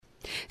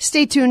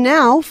Stay tuned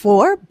now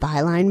for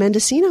Byline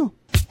Mendocino.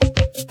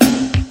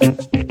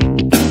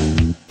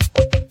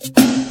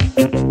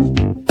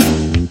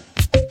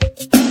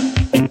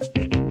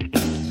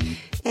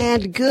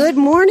 And good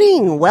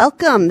morning.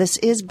 Welcome. This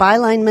is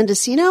Byline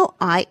Mendocino.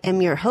 I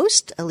am your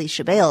host,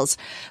 Alicia Bales.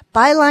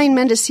 Byline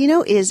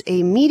Mendocino is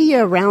a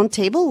media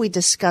roundtable. We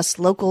discuss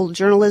local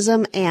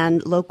journalism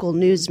and local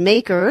news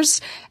makers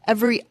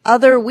every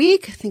other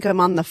week. I think I'm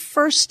on the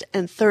first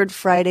and third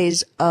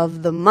Fridays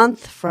of the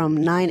month from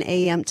 9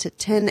 a.m. to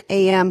 10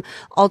 a.m.,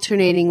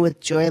 alternating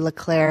with Joy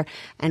LeClaire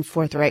and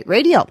Forthright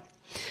Radio.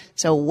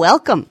 So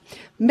welcome.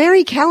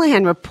 Mary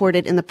Callahan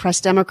reported in the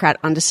Press Democrat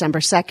on December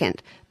 2nd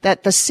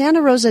that the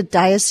Santa Rosa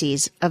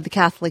Diocese of the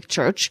Catholic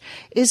Church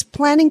is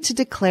planning to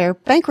declare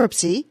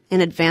bankruptcy in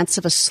advance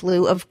of a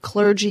slew of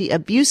clergy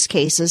abuse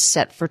cases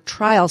set for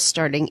trial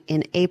starting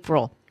in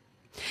April.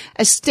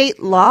 A state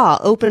law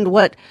opened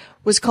what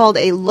was called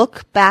a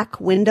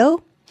look-back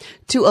window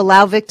to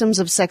allow victims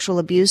of sexual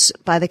abuse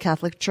by the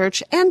Catholic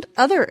Church and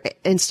other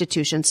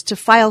institutions to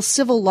file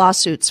civil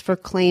lawsuits for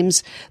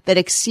claims that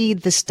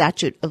exceed the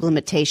statute of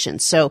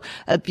limitations. So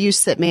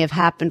abuse that may have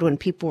happened when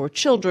people were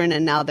children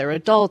and now they're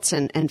adults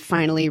and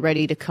finally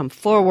ready to come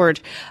forward.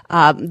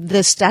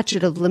 The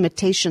statute of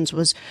limitations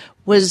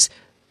was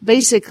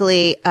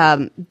basically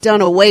done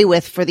away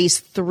with for these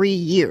 3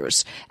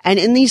 years. And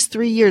in these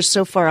 3 years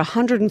so far,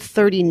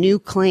 130 new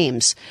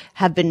claims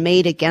have been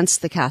made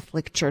against the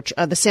Catholic Church,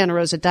 the Santa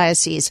Rosa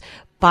Diocese,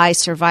 by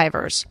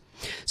survivors.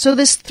 So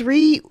this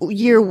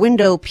 3-year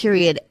window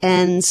period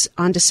ends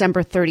on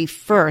December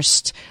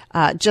 31st,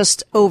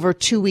 just over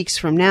 2 weeks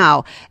from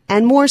now,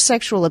 and more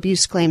sexual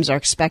abuse claims are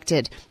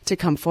expected to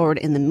come forward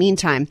in the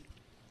meantime.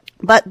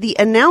 But the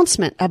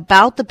announcement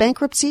about the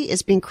bankruptcy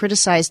is being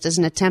criticized as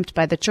an attempt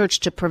by the church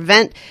to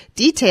prevent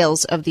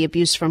details of the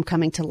abuse from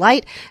coming to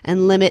light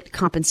and limit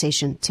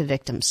compensation to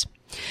victims.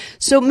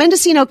 So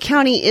Mendocino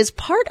County is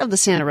part of the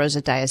Santa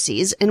Rosa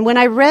Diocese, and when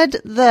I read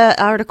the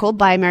article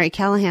by Mary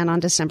Callahan on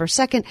December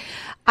 2nd,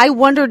 I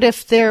wondered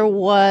if there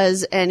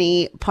was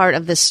any part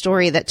of this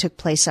story that took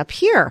place up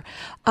here,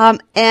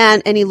 and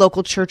any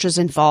local churches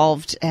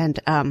involved, and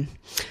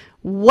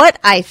what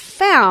I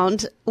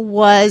found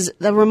was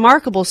the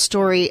remarkable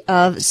story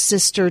of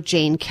Sister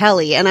Jane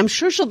Kelly, and I'm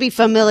sure she'll be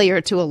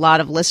familiar to a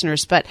lot of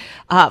listeners, but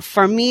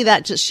for me,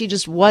 she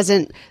just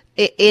wasn't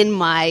in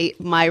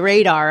my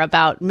radar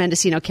about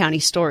Mendocino County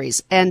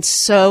stories. And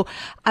so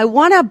I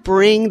want to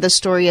bring the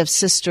story of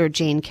Sister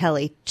Jane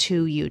Kelly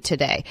to you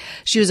today.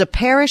 She was a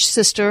parish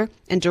sister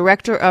and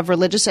director of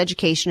religious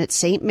education at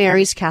St.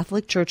 Mary's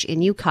Catholic Church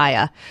in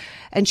Ukiah.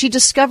 And she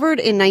discovered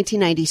in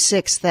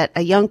 1996 that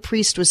a young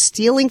priest was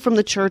stealing from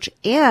the church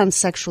and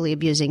sexually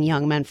abusing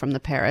young men from the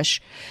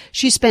parish.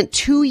 She spent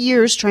 2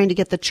 years trying to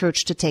get the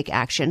church to take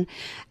action.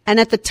 And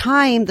at the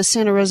time, the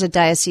Santa Rosa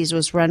Diocese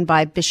was run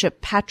by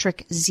Bishop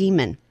Patrick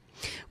Zeman.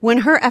 When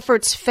her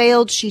efforts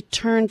failed, she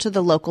turned to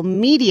the local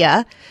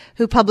media,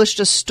 who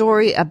published a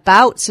story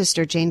about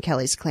Sister Jane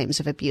Kelly's claims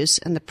of abuse,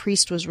 and the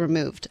priest was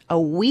removed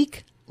a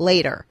week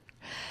later.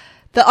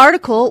 The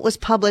article was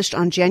published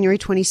on January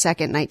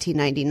 22nd,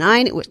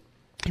 1999.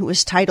 It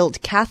was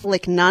titled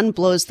 "Catholic Nun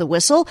Blows the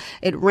Whistle."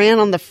 It ran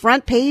on the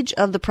front page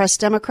of the Press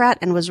Democrat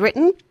and was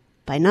written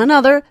by none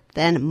other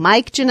than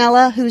Mike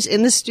Janella, who's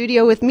in the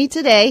studio with me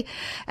today.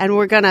 And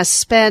we're going to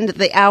spend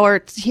the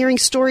hour hearing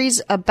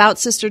stories about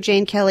Sister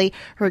Jane Kelly,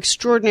 her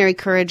extraordinary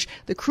courage,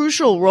 the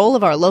crucial role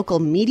of our local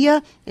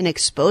media in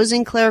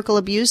exposing clerical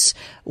abuse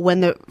when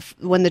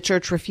the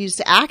church refused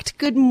to act.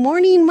 Good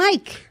morning,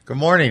 Mike. Good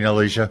morning,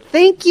 Alicia.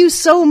 Thank you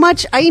so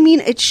much. I mean,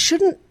 it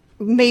shouldn't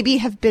maybe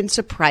have been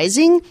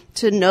surprising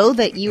to know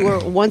that you were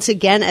once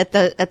again at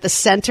the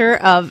center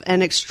of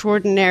an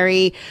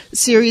extraordinary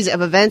series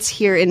of events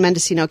here in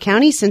Mendocino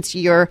County, since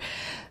your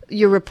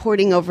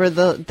reporting over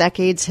the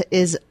decades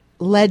is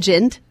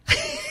legend.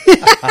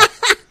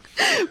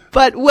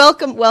 But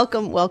welcome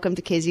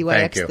to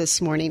KZYX this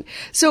morning.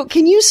 So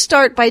can you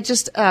start by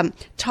just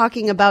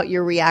talking about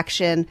your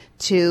reaction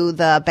to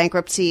the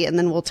bankruptcy, and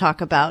then we'll talk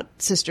about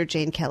Sister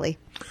Jane Kelly.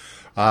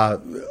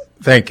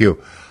 Thank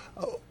you.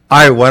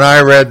 When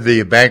I read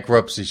the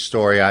bankruptcy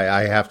story,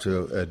 I have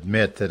to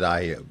admit that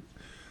I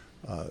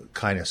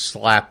kind of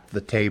slapped the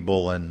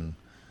table, and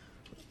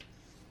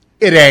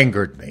it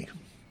angered me.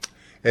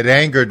 It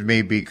angered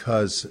me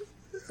because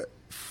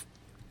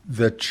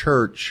the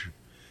church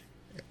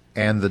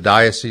and the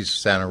Diocese of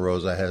Santa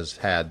Rosa has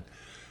had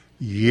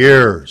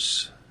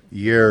years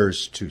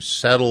to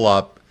settle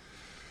up,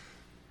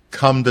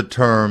 come to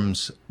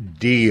terms,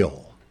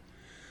 deal.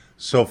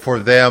 So for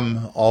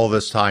them, all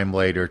this time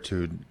later,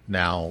 to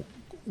now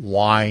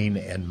whine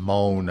and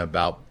moan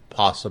about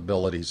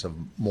possibilities of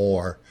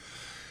more,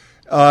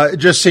 it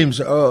just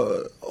seems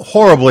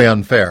horribly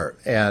unfair.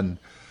 And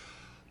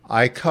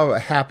I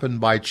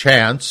happened by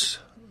chance,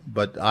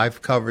 but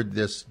I've covered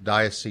this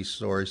diocese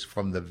stories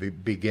from the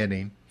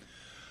beginning.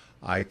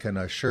 I can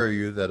assure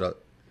you that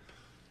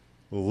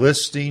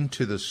listening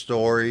to the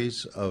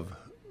stories of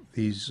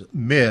these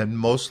men,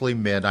 mostly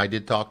men, I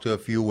did talk to a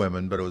few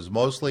women, but it was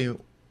mostly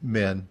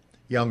men,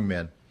 young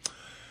men,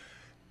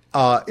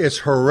 It's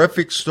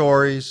horrific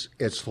stories.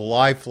 It's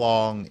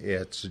lifelong.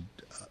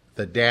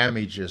 The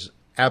damage is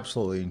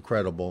absolutely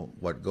incredible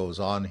what goes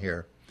on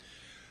here.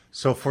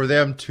 So for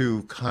them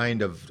to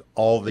kind of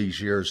all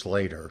these years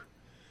later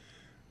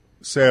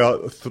say,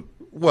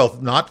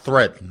 not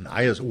threaten.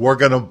 We're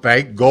going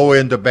to go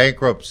into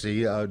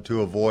bankruptcy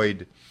to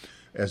avoid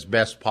as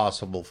best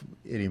possible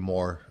any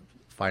more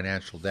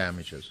financial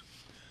damages.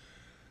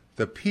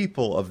 The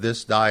people of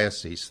this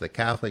diocese, the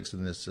Catholics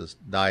in this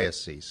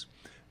diocese,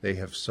 they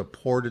have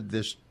supported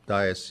this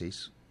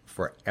diocese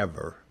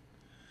forever.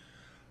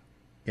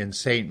 In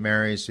St.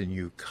 Mary's in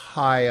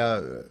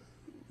Ukiah,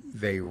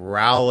 they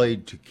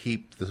rallied to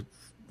keep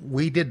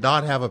we did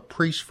not have a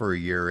priest for a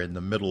year in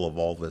the middle of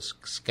all this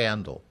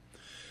scandal.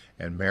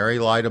 And Mary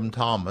Lydham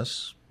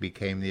Thomas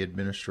became the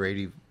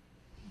administrative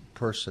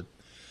person.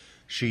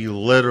 She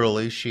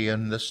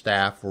and the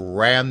staff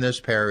ran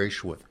this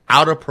parish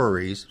without a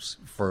priest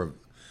for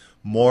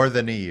more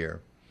than a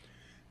year.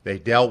 They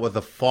dealt with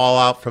the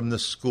fallout from the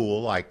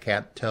school. I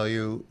can't tell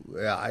you,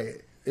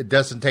 it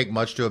doesn't take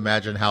much to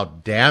imagine how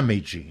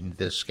damaging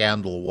this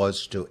scandal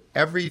was to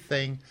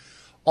everything,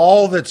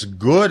 all that's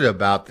good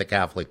about the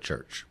Catholic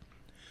Church,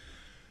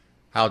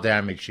 how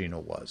damaging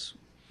it was.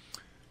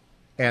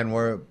 And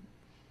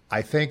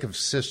I think of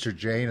Sister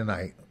Jane, and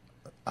I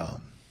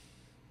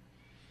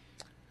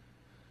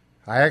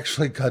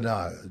actually could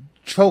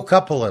choke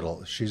up a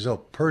little. She's a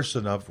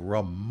person of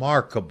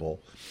remarkable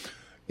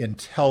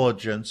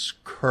intelligence,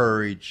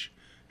 courage.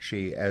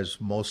 She, as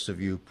most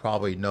of you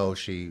probably know,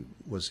 she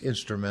was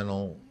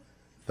instrumental,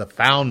 the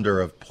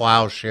founder of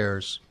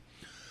Plowshares,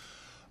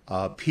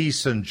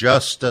 Peace and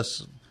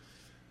Justice.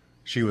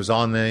 She was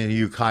on the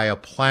Ukiah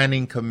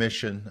Planning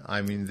Commission.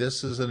 I mean,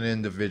 this is an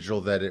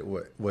individual that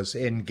was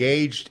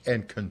engaged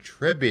and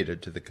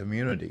contributed to the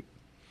community.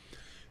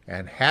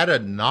 And had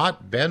it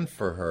not been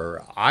for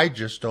her, I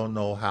just don't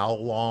know how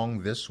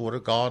long this would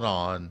have gone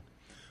on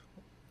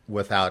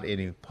without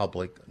any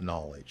public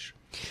knowledge.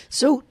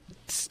 So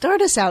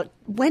start us out.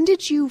 When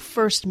did you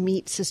first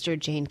meet Sister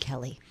Jane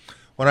Kelly?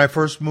 When I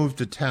first moved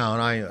to town,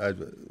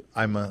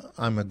 I'm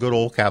a good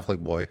old Catholic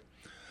boy.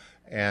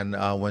 And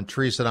when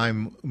Teresa and I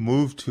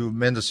moved to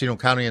Mendocino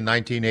County in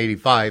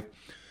 1985,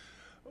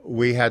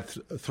 we had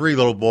 3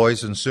 little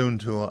boys and soon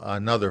to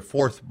another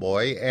 4th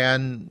boy.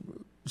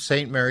 And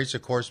St. Mary's,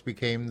 of course,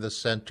 became the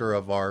center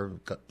of our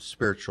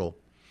spiritual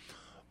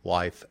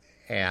life.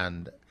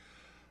 And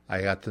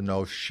I got to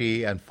know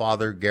she and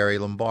Father Gary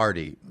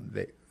Lombardi.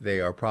 They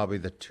are probably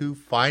the 2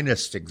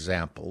 finest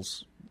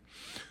examples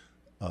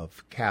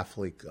of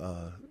Catholic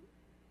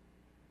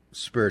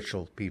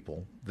spiritual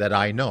people that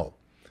I know.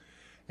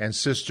 And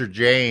Sister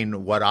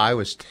Jane, what I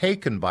was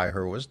taken by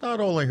her was not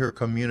only her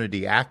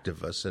community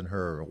activist and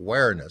her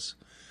awareness,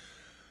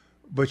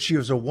 but she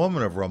was a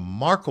woman of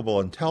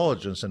remarkable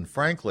intelligence. And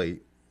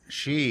frankly,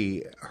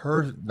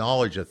 her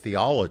knowledge of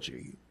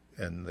theology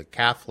and the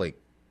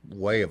Catholic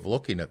way of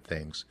looking at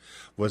things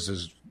was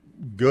as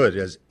good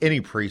as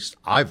any priest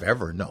I've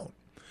ever known.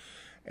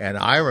 And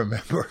I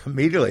remember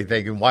immediately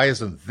thinking, why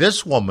isn't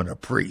this woman a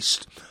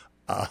priest?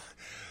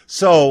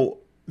 So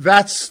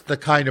that's the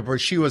kind of her.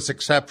 She was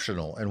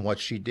exceptional in what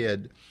she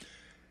did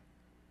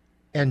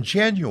and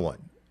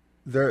genuine.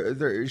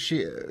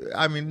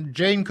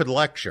 Jane could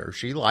lecture.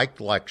 She liked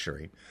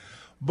lecturing,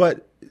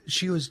 but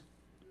she was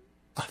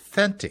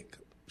authentic.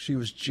 She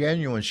was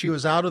genuine. She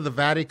was out of the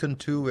Vatican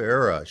II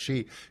era.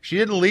 She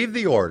didn't leave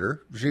the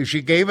order.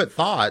 She gave it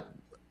thought,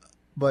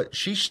 but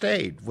she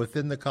stayed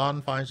within the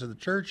confines of the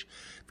church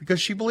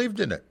because she believed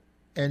in it,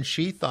 and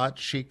she thought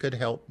she could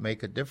help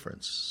make a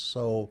difference.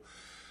 So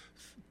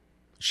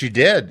she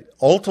did,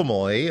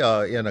 ultimately,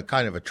 in a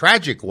kind of a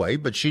tragic way,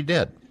 but she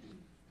did.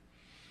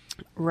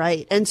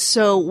 Right. And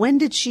so when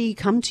did she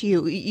come to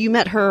you? You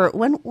met her,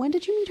 when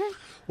did you meet her?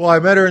 Well, I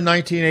met her in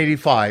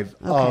 1985.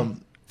 Okay.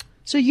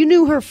 So you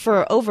knew her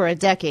for over a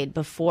decade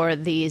before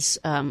these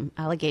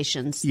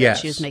allegations that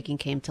she was making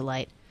came to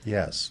light.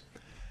 Yes.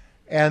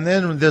 And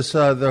then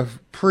the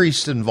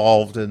priest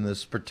involved in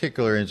this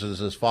particular instance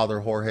is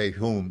Father Jorge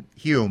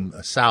Hume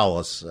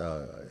Salas,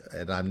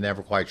 and I'm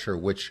never quite sure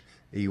which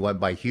he went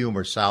by, Hume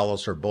or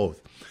Salas or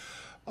both.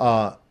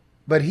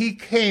 But he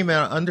came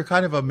under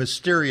kind of a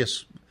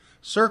mysterious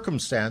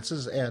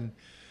circumstances, and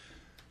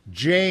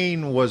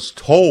Jane was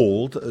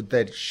told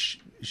that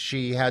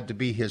she had to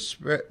be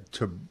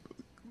to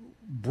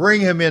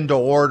bring him into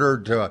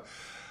order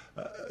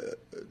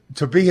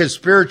to be his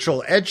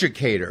spiritual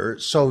educator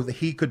so that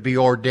he could be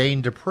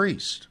ordained a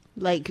priest.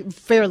 Like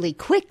fairly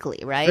quickly,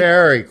 right?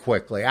 Very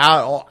quickly,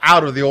 out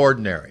of the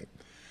ordinary.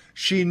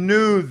 She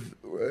knew,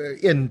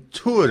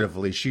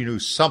 intuitively, she knew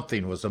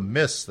something was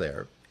amiss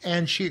there,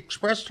 and she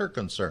expressed her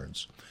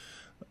concerns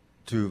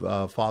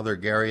to Father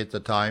Gary at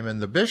the time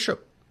and the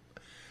bishop.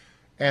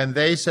 And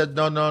they said,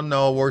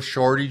 no, we're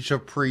shortage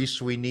of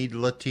priests. We need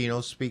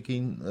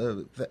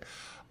Latino-speaking.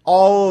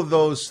 All of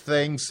those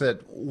things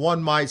that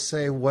one might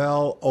say,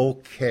 well,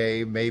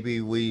 okay, maybe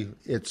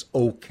it's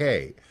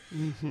okay.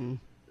 Mm-hmm.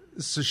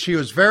 So she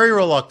was very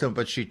reluctant,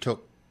 but she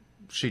took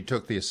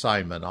the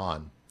assignment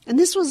on. And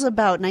this was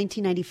about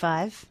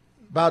 1995?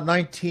 About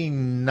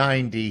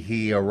 1990,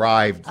 he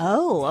arrived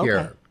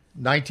here.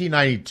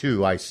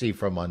 1992, I see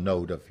from a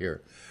note of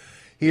here.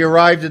 He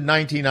arrived in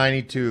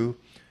 1992,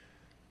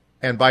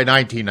 and by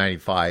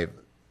 1995,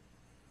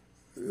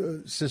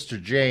 Sister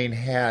Jane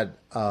had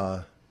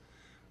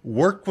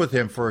worked with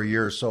him for a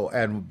year or so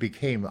and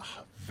became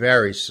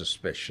very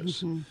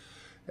suspicious.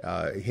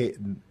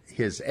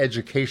 His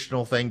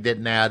educational thing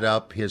didn't add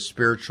up. His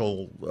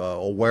spiritual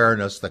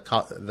awareness,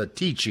 the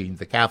teaching,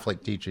 the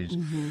Catholic teachings,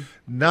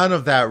 none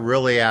of that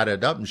really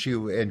added up. And she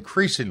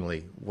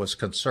increasingly was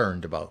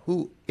concerned about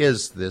who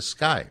is this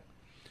guy.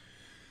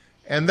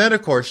 And then,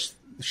 of course,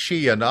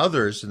 she and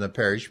others in the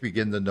parish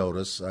begin to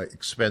notice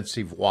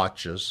expensive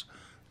watches,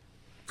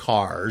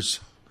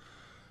 cars,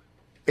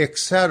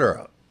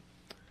 etc.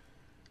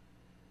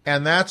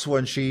 And that's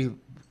when she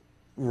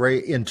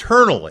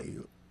internally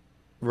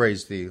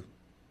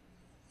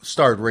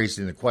started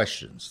raising the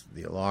questions,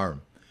 the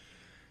alarm.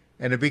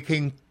 And it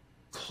became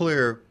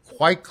clear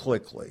quite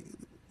quickly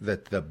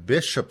that the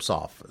bishop's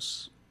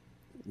office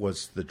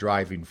was the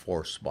driving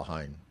force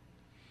behind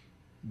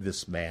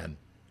this man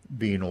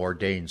being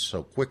ordained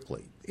so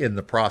quickly in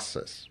the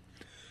process.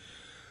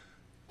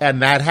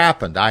 And that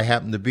happened. I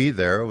happened to be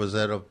there. It was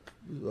at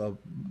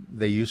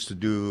they used to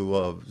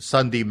do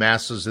Sunday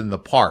masses in the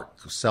park,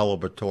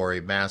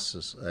 celebratory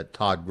masses at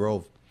Todd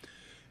Grove.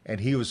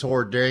 And he was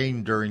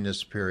ordained during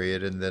this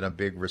period, and then a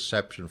big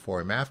reception for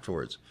him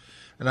afterwards.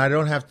 And I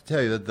don't have to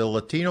tell you that the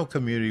Latino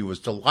community was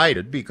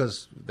delighted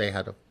because they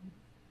had a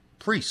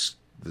priest,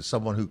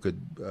 someone who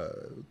could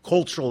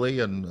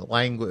culturally and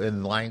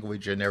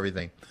language and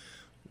everything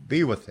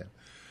be with him.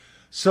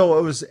 So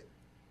it was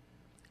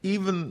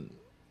even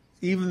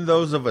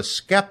those of us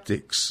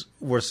skeptics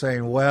were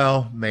saying,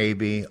 well,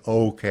 maybe,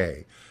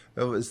 okay.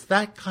 It was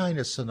that kind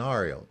of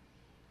scenario.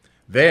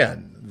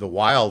 Then the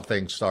wild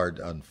thing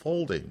started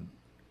unfolding.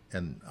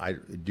 And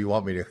do you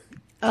want me to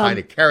kind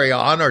of carry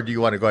on, or do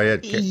you want to go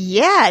ahead?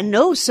 Yeah,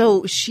 no.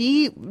 So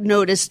she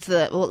noticed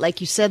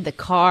like you said, the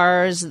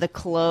cars, the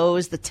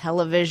clothes, the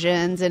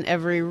televisions in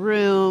every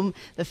room,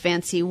 the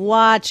fancy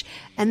watch.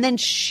 And then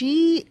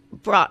she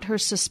brought her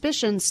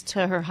suspicions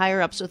to her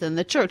higher ups within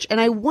the church. And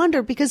I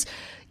wonder because,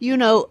 we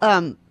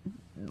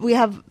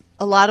have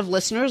a lot of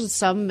listeners, and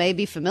some may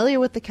be familiar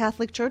with the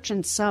Catholic Church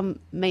and some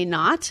may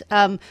not.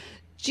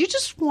 Do you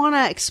just want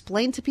to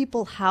explain to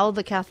people how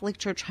the Catholic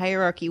Church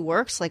hierarchy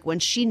works? Like when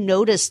she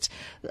noticed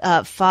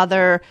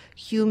Father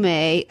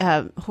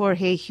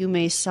Jorge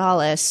Hume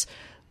Salas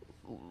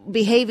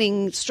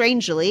behaving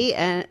strangely,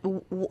 and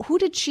who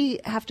did she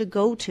have to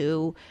go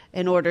to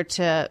in order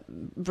to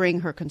bring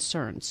her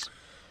concerns?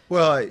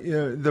 Well,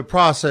 the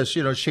process,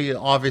 she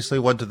obviously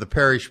went to the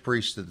parish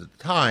priest at the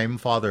time,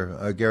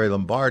 Father Gary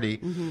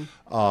Lombardi.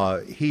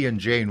 He and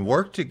Jane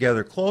worked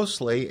together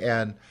closely,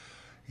 and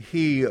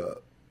he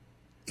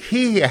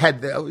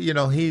had,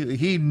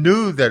 he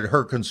knew that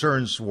her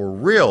concerns were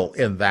real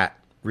in that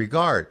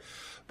regard.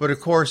 But of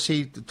course,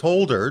 he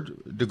told her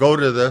to go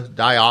to the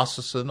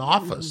diocesan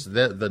office.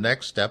 The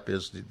next step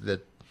is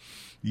that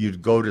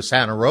you'd go to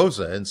Santa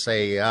Rosa and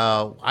say,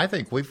 I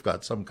think we've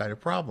got some kind of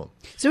problem.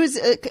 So it's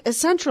a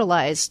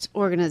centralized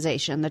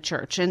organization, the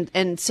church, and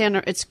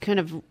it's kind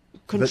of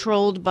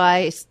controlled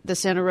by the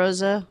Santa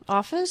Rosa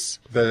office?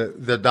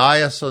 The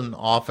diocesan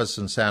office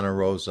in Santa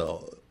Rosa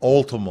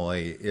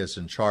ultimately is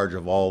in charge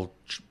of all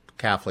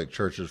Catholic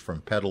churches from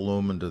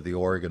Petaluma to the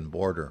Oregon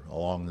border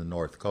along the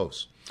north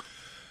coast.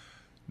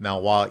 Now,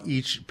 while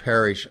each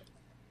parish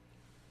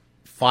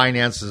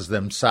finances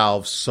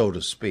themselves, so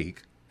to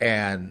speak,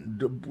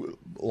 and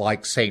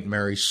like St.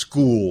 Mary's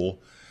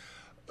School,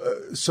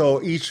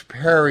 so each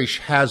parish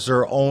has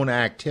their own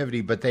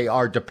activity, but they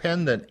are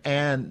dependent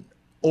and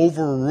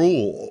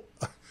overseen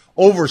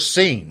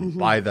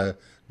by the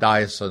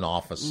diocesan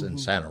office in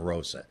Santa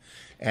Rosa.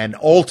 And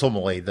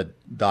ultimately, the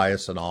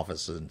diocesan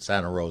office in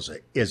Santa Rosa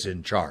is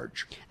in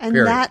charge. And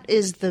that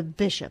is the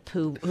bishop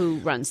who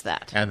runs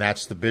that. And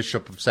that's the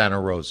Bishop of Santa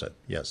Rosa,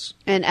 yes.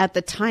 And at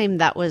the time,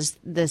 that was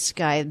this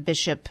guy,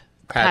 Bishop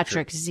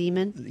Patrick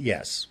Zeman?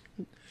 Yes.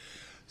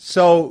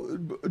 So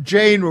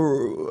Jane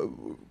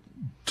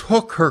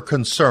took her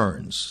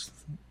concerns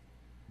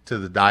to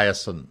the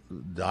diocesan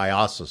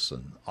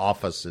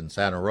office in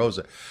Santa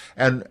Rosa,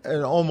 and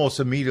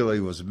almost immediately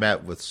was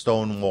met with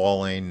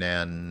stonewalling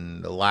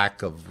and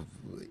lack of,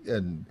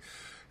 and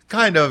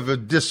kind of a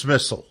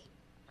dismissal.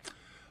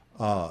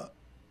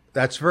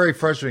 That's very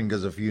frustrating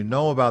because if you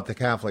know about the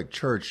Catholic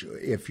Church,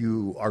 if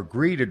you are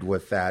greeted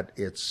with that,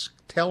 it's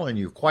telling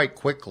you quite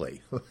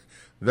quickly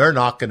they're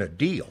not going to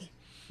deal.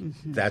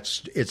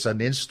 It's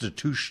an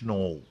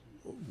institutional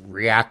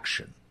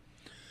reaction.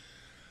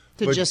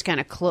 To just kind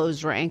of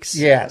close ranks.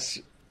 Yes.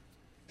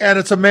 And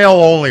it's a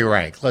male-only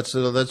rank.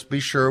 Let's be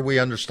sure we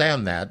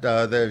understand that.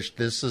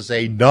 This is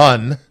a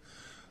nun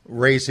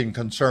raising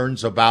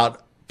concerns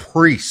about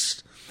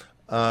priests.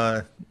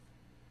 And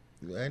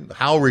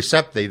how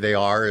receptive they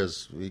are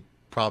is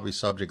probably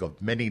subject of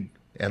many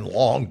and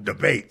long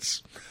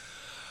debates.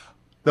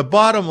 The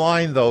bottom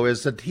line, though,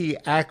 is that he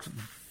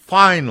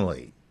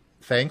finally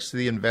thanks to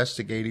the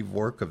investigative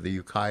work of the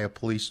Ukiah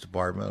Police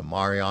Department,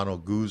 Mariano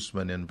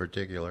Guzman in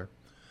particular,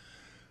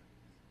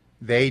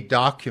 they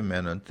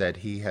documented that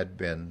he had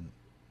been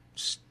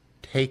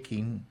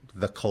taking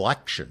the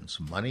collections,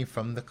 money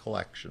from the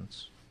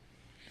collections.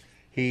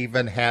 He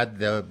even had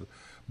the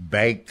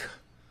bank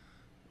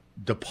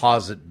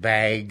deposit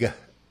bag.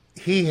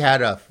 He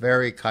had a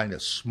very kind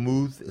of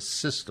smooth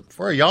system.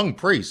 For a young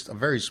priest, a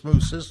very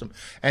smooth system.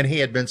 And he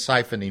had been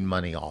siphoning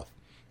money off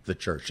the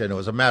church. And it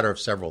was a matter of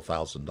several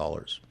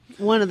 $1,000s.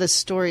 One of the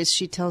stories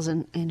she tells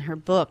in her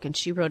book, and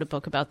she wrote a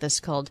book about this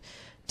called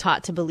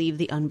Taught to Believe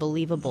the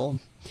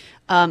Unbelievable.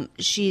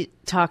 She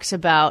talks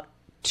about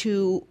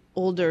two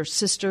older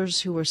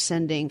sisters who were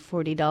sending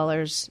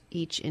 $40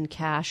 each in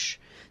cash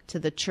to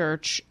the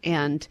church,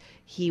 and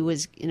he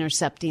was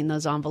intercepting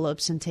those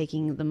envelopes and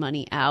taking the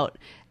money out.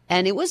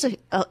 And it was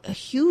a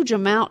huge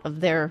amount of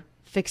their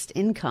fixed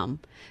income.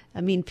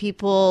 I mean,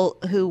 people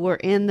who were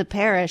in the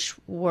parish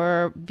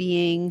were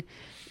being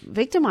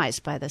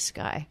victimized by this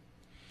guy.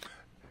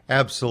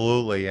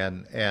 Absolutely.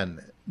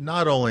 And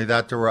not only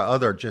that, there were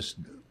other just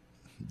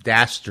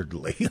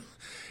dastardly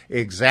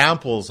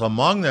examples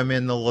among them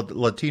in the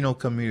Latino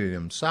community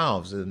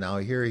themselves. And now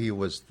here he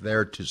was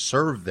there to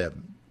serve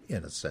them,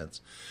 in a sense.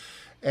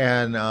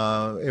 And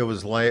it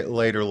was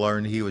later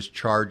learned he was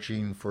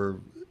charging.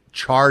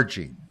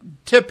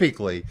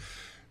 Typically,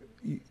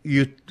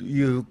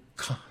 you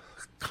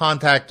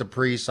contact a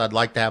priest, I'd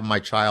like to have my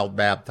child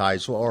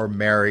baptized or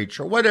marriage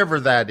or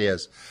whatever that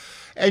is.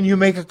 And you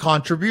make a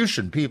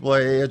contribution. People,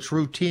 it's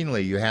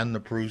routinely, you hand the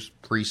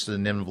priest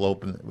an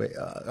envelope,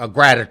 a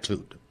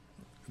gratuity,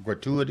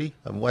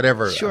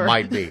 whatever it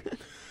might be.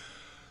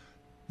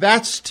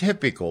 That's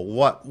typical.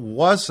 What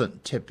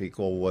wasn't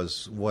typical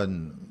was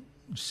when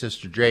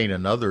Sister Jane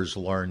and others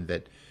learned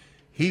that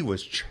he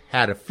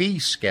had a fee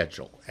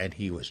schedule, and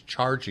he was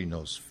charging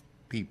those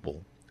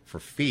people for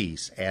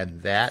fees,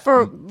 and that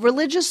for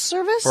religious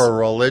service. For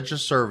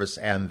religious service,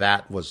 and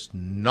that was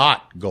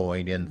not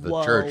going into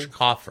the church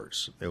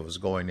coffers. It was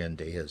going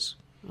into his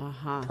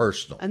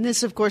personal. And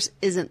this, of course,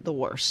 isn't the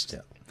worst. Yeah.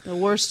 The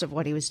worst of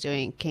what he was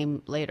doing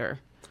came later.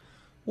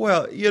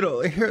 Well,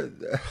 here,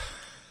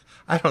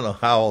 I don't know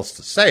how else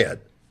to say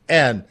it,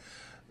 and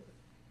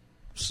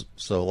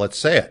so let's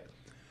say it.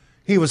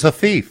 He was a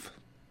thief.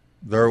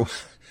 The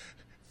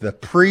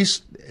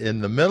priest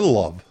in the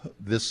middle of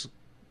this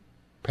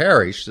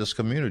parish, this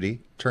community,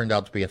 turned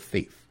out to be a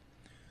thief.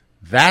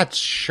 That's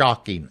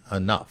shocking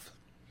enough,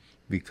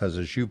 because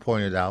as you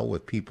pointed out,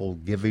 with people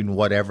giving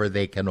whatever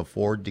they can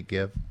afford to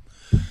give,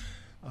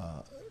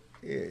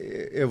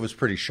 it was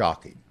pretty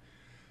shocking.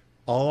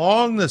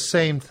 Along the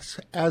same,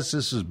 as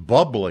this is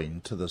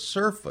bubbling to the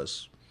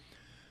surface,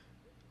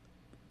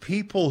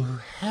 people who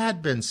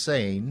had been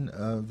saying,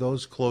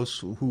 those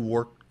who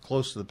worked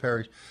close to the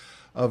parish,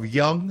 of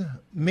young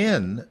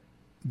men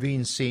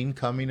being seen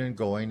coming and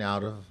going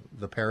out of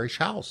the parish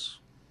house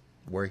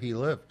where he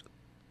lived.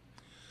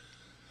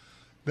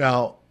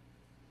 Now,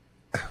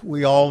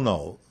 we all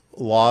know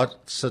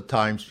lots of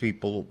times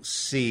people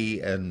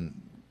see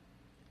and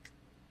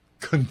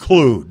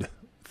conclude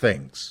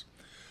things.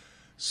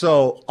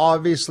 So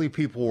obviously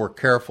people were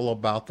careful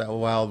about that.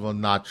 Well,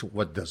 not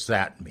what does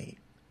that mean?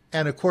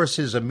 And of course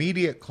his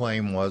immediate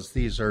claim was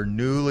these are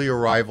newly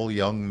arrival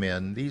young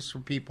men. These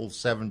were people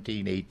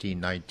 17, 18,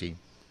 19.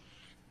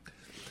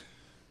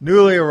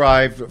 Newly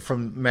arrived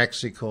from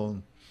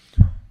Mexico.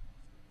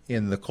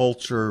 In the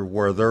culture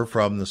where they're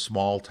from, the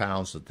small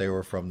towns that they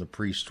were from, the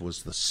priest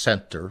was the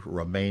center,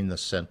 remained the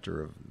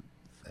center of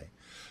the thing.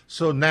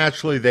 So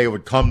naturally they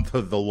would come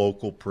to the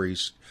local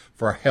priest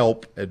for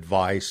help,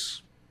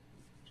 advice,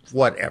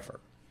 whatever.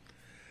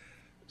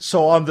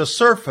 So on the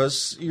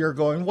surface, you're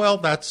going, well,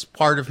 that's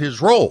part of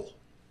his role.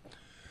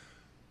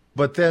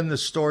 But then the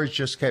stories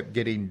just kept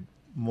getting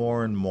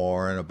more and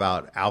more, and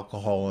about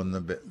alcohol in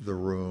the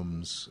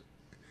rooms,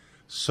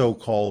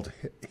 so-called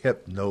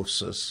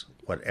hypnosis,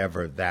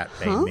 whatever that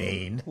may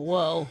mean.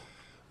 Whoa.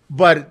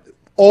 But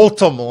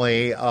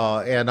ultimately,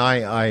 and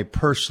I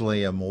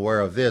personally am aware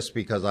of this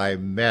because I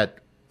met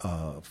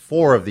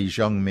 4 of these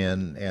young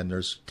men, and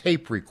there's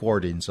tape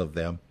recordings of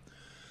them.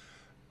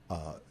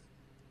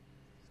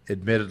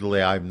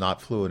 Admittedly, I'm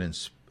not fluent in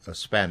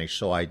Spanish,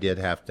 so I did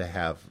have to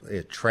have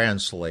it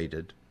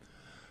translated.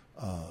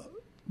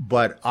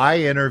 But I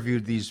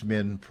interviewed these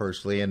men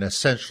personally, and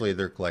essentially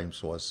their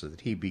claims was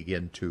that he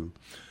began to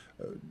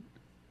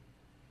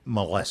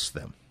molest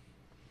them.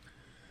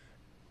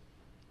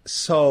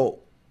 So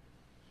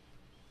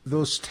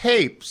those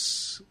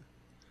tapes,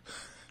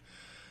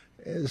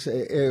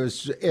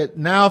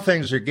 now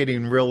things are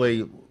getting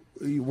really,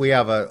 we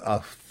have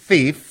a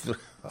thief,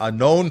 a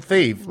known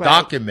thief, right,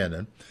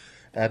 documented,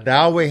 and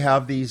now we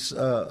have these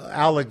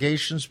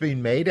allegations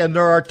being made, and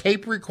there are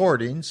tape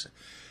recordings.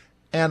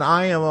 And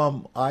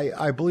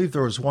I believe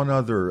there was one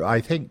other, I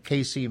think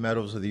Casey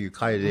Meadows of the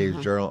Ukiah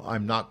Daily Journal,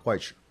 I'm not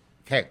quite sure,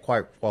 can't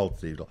quite quell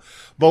the detail,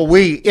 but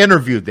we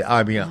interviewed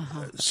them.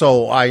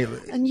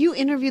 And you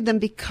interviewed them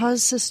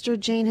because Sister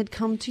Jane had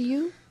come to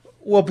you?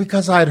 Well,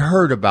 because I'd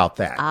heard about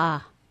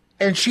that.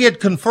 And she had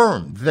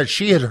confirmed that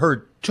she had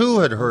heard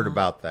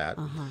about that.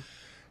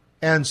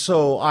 And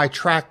so I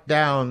tracked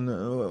down,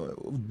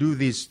 do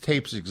these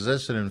tapes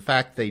exist? And in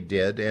fact, they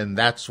did. And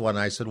that's when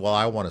I said, well,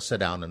 I want to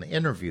sit down and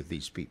interview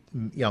these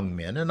young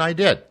men. And I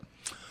did.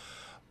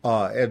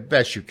 As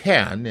best you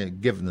can,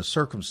 given the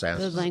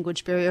circumstances. The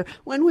language barrier.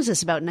 When was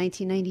this? About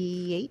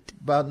 1998?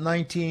 About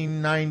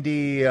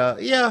 1990,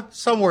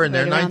 somewhere in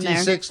there,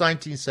 1996,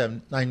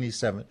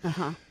 1997.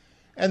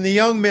 And the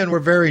young men were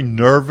very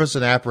nervous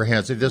and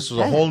apprehensive. This was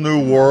a whole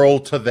new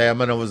world to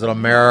them, and it was in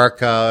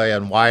America,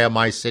 and why am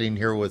I sitting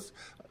here with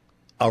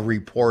a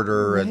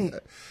reporter? Right. And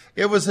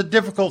it was a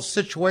difficult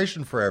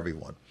situation for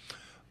everyone.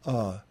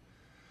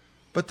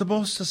 But the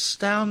most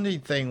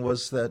astounding thing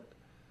was that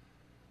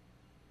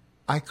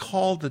I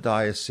called the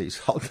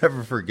diocese. I'll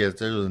never forget.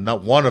 There's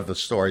not one of the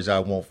stories I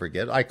won't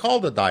forget. I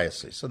called the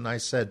diocese, and I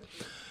said,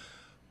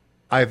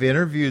 I've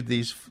interviewed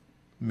these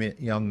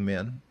young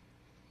men.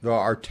 There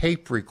are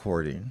tape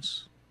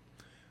recordings,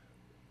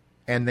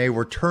 and they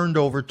were turned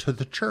over to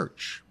the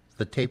church,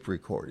 the tape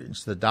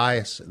recordings. The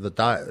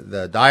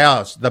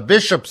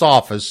bishop's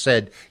office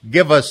said,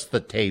 give us the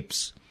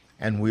tapes,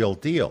 and we'll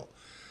deal.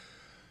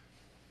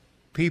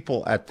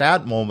 People at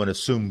that moment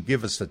assumed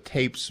give us the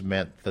tapes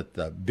meant that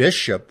the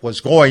bishop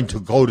was going to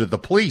go to the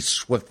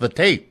police with the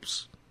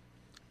tapes.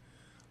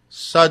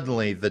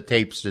 Suddenly, the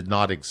tapes did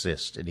not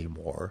exist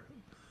anymore.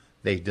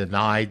 They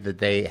denied that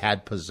they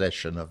had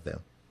possession of them.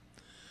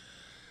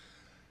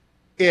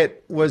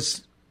 It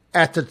was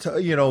at the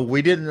time,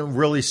 we didn't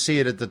really see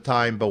it at the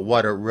time, but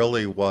what it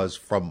really was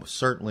from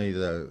certainly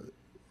the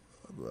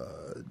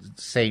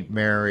St.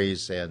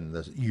 Mary's and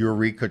the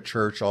Eureka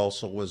Church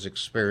also was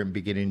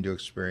beginning to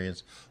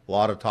experience a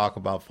lot of talk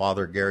about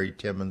Father Gary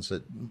Timmons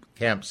at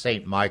Camp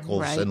St.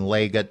 Michael's in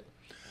Leggett.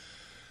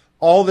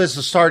 All this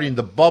is starting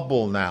to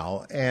bubble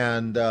now,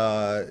 and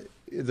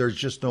there's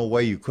just no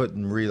way you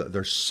couldn't realize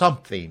there's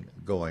something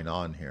going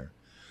on here.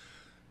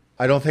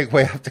 I don't think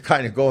we have to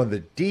kind of go into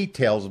the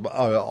details of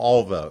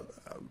all the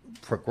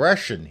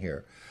progression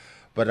here,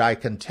 but I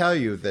can tell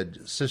you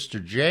that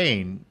Sister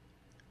Jane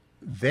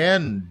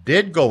then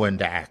did go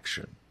into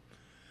action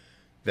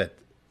that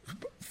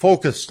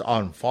focused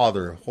on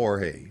Father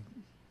Jorge,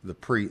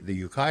 the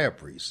Ukiah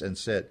priest, and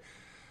said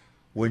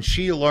when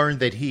she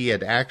learned that he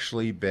had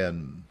actually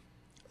been,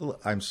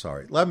 I'm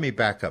sorry, let me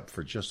back up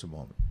for just a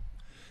moment,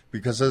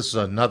 because this is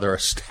another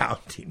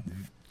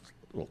astounding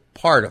little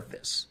part of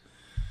this.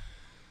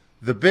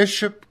 The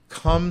bishop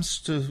comes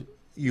to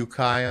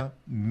Ukiah,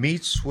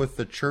 meets with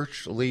the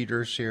church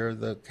leaders here,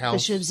 the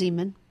council,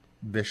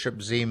 Bishop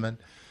Zeman,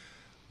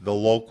 the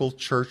local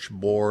church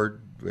board,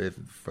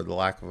 for the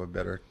lack of a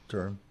better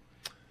term.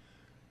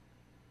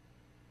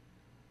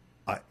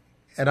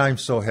 And I'm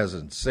so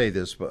hesitant to say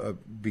this, but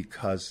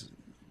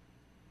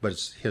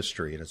it's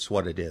history and it's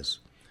what it is.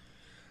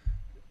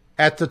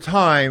 At the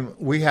time,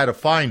 we had a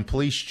fine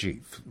police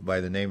chief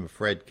by the name of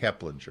Fred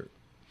Keplinger.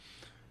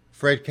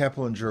 Fred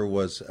Keplinger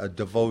was a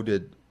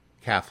devoted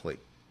Catholic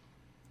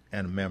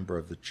and a member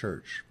of the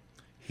church.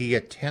 He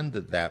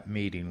attended that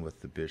meeting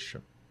with the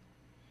bishop.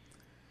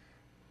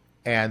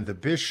 And the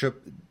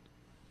bishop,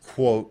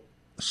 quote,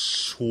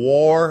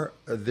 swore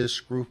this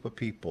group of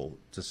people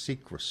to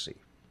secrecy.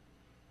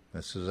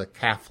 This is a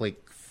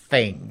Catholic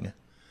thing.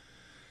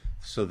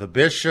 So the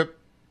bishop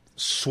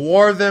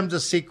swore them to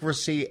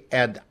secrecy,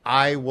 and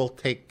I will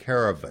take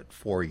care of it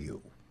for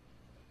you.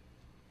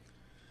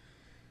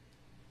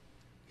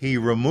 He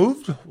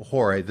removed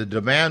Jorge. The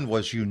demand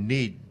was, you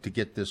need to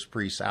get this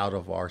priest out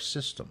of our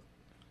system.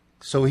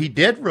 So he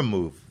did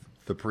remove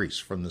the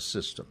priest from the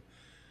system.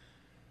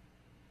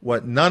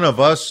 What none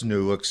of us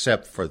knew,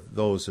 except for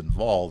those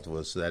involved,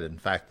 was that, in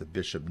fact, the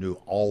bishop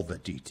knew all the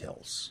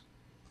details.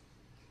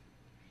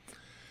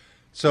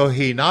 So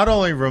he not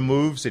only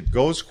removes, it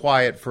goes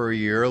quiet for a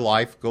year,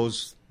 life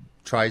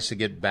tries to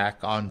get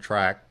back on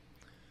track,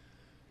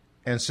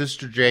 and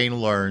Sister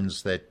Jane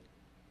learns that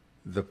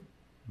the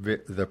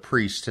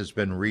priest has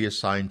been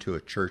reassigned to a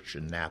church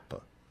in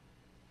Napa.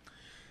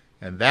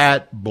 And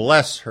that,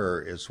 bless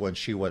her, is when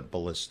she went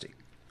ballistic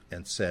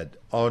and said,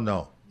 oh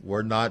no,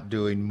 we're not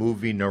doing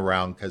moving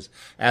around, because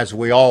as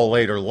we all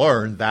later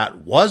learned, that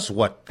was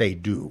what they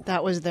do.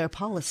 That was their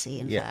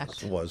policy, in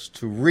fact. Yes, was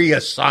to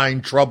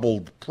reassign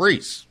troubled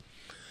priests.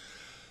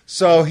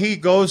 So he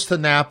goes to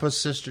Napa,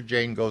 Sister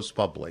Jane goes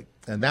public,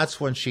 and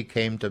that's when she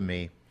came to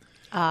me.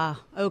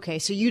 Okay,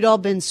 so you'd all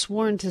been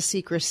sworn to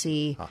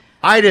secrecy.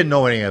 I didn't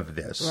know any of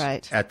this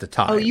at the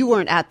time. Oh, you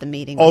weren't at the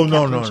meeting. Oh,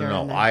 no.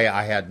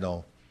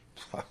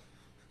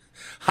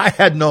 I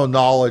had no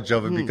knowledge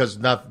of it because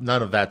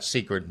none of that's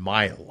secret in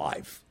my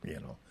life,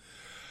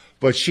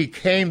 But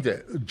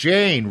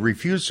Jane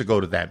refused to go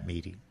to that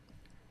meeting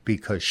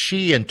because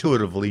she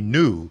intuitively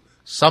knew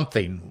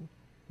something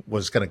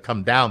was going to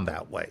come down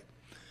that way.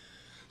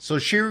 So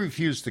she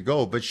refused to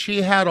go, but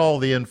she had all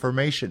the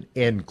information,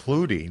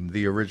 including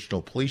the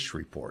original police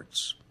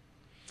reports.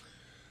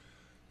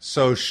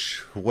 So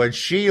when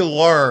she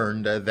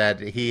learned that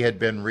he had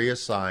been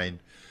reassigned,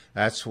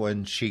 that's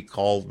when she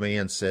called me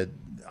and said,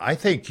 I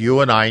think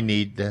you and I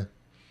need to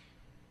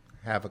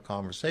have a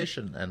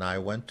conversation. And I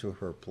went to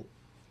her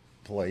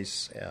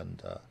place,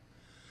 and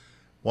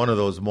one of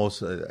those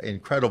most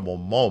incredible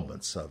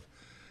moments of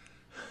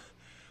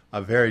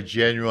a very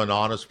genuine,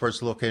 honest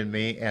person looking at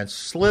me and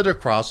slid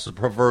across the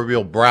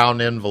proverbial brown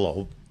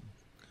envelope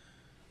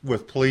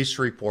with police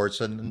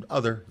reports and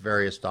other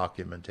various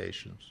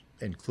documentations,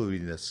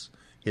 including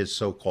his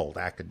so-called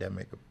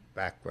academic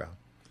background.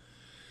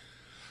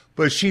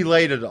 But she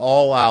laid it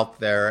all out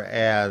there,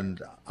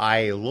 and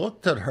I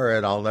looked at her,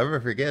 and I'll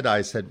never forget,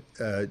 I said,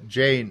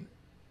 Jane,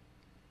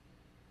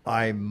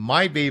 I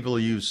might be able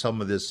to use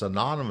some of this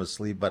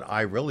anonymously, but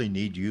I really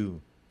need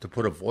you to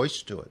put a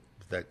voice to it.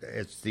 That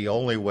it's the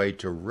only way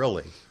to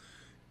really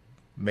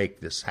make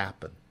this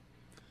happen.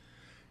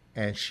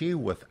 And she,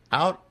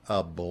 without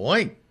a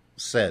blink,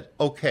 said,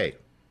 okay,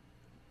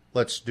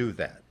 let's do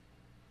that.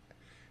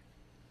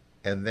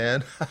 And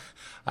then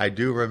I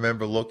do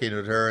remember looking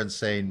at her and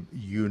saying,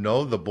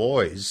 the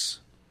boys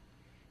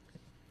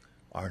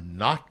are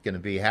not going to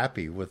be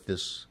happy with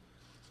this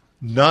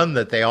nun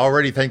that they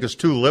already think is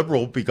too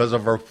liberal because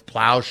of her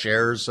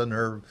plowshares and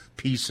her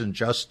peace and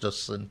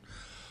justice and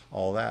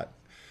all that.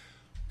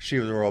 She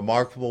was a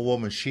remarkable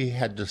woman. She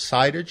had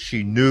decided,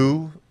 she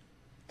knew,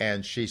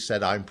 and she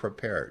said, I'm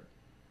prepared.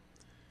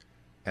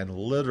 And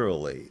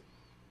literally,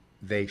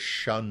 they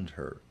shunned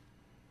her.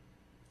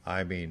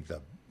 I mean,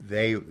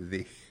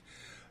 the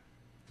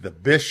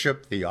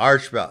bishop, the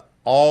archbishop,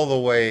 all the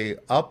way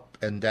up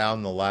and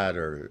down the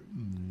ladder,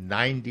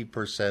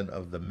 90%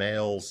 of the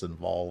males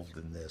involved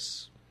in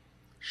this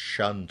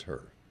shunned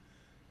her.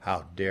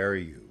 How dare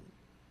you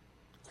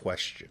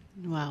question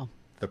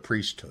the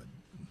priesthood?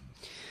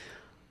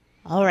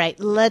 All right,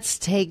 let's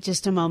take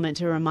just a moment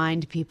to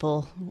remind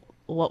people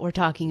what we're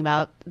talking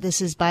about. This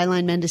is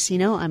Byline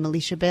Mendocino. I'm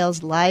Alicia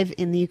Bales, live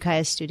in the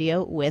Ukiah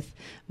studio with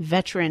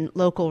veteran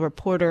local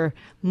reporter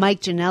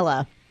Mike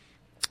Janella.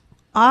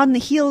 On the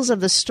heels of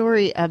the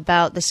story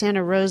about the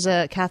Santa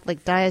Rosa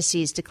Catholic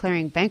Diocese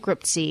declaring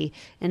bankruptcy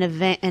in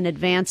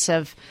advance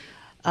of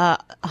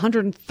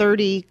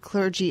 130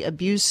 clergy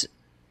abuse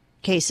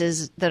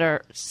cases that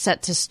are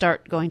set to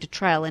start going to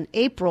trial in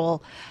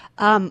April,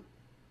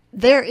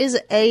 there is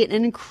an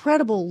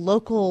incredible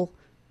local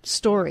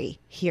story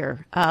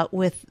here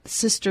with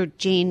Sister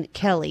Jane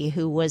Kelly,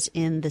 who was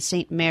in the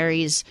St.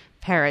 Mary's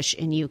Parish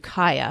in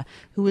Ukiah,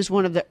 who was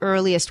one of the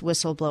earliest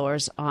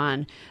whistleblowers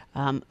on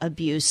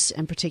abuse,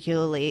 and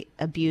particularly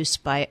abuse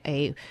by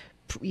a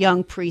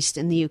young priest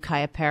in the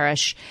Ukiah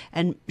Parish.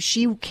 And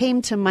she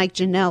came to Mike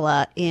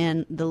Janella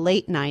in the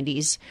late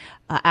 90s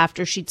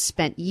after she'd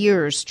spent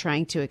years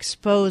trying to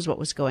expose what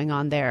was going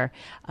on there.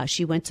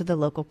 She went to the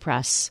local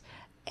press,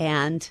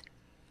 and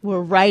we're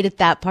right at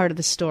that part of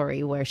the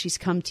story where she's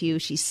come to you.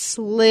 She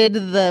slid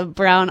the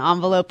brown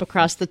envelope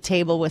across the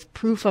table with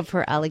proof of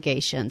her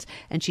allegations,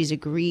 and she's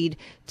agreed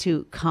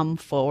to come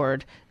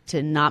forward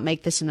to not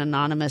make this an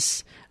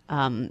anonymous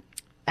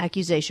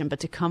accusation, but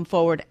to come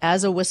forward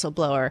as a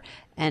whistleblower,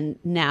 and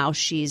now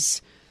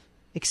she's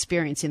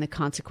experiencing the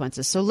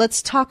consequences. So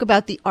let's talk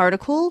about the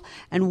article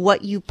and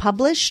what you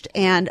published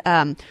and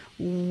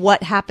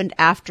what happened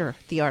after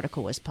the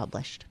article was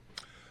published.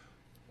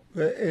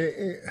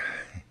 It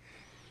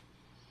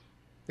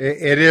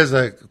is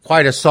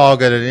quite a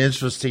saga, an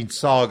interesting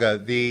saga.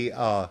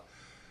 The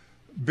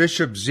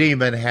Bishop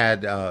Zeman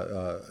had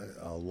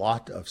a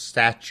lot of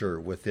stature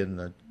within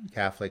the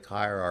Catholic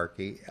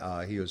hierarchy.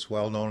 He was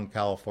well known in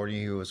California.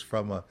 He was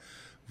from a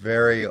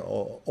very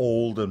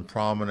old and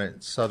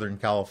prominent Southern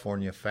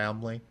California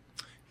family.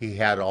 He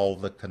had all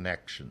the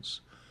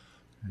connections.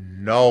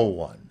 No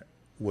one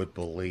would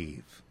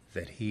believe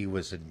that he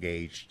was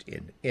engaged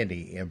in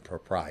any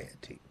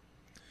impropriety.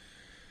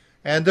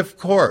 And of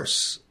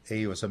course,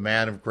 he was a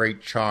man of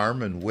great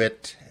charm and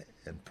wit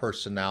and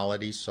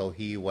personality, so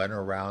he went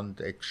around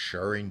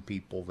assuring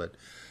people that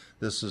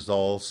this is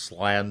all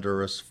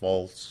slanderous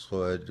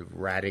falsehood,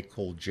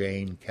 radical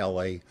Jane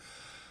Kelly,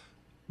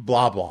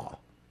 blah, blah.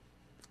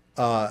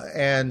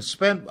 And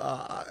spent,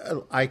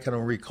 I can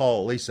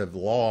recall at least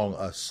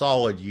a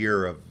solid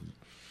year of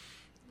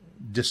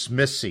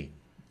dismissing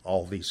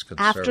all these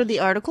concerns. After the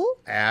article?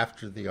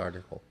 After the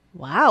article.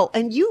 Wow.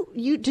 And you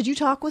did you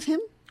talk with him?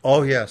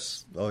 Oh,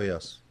 yes.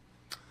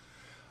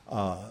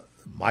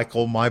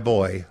 Michael, my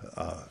boy.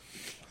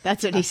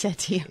 That's what he said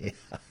to you. Yeah.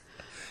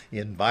 He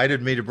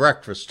invited me to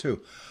breakfast,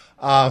 too.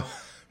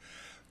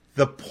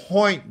 The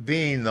point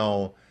being,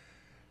 though,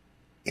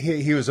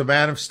 he was a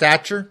man of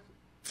stature,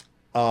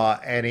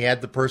 and he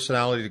had the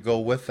personality to go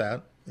with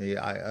that.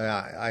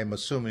 I'm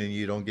assuming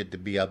you don't get to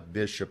be a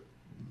bishop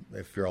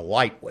if you're a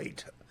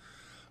lightweight.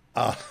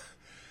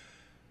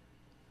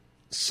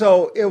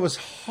 So it was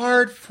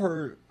hard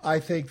for, I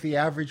think, the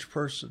average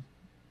person.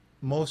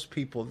 Most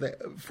people,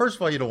 first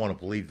of all, you don't want to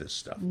believe this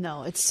stuff.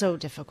 No, it's so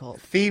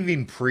difficult.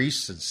 Thieving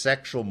priests and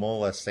sexual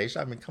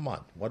molestation. I mean, come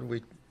on.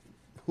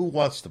 Who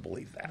wants to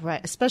believe that?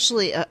 Right.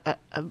 Especially a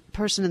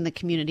person in the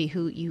community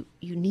who you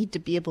need to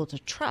be able to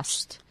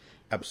trust.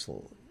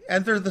 Absolutely.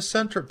 And they're the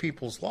center of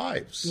people's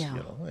lives, yeah.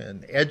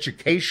 And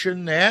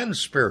education and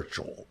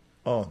spiritual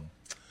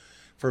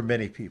for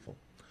many people.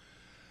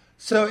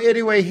 So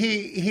anyway,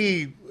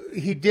 he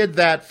did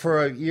that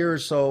for a year or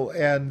so,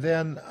 and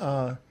then,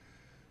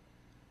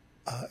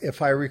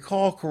 if I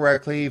recall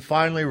correctly, he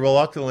finally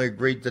reluctantly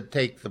agreed to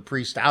take the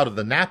priest out of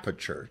the Napa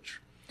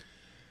church.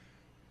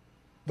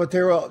 But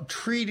they were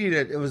treating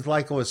it was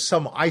like it was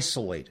some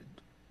isolated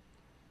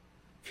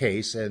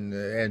case,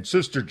 and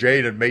Sister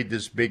Jane had made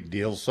this big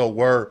deal, so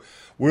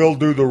we'll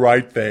do the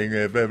right thing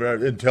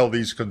until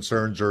these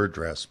concerns are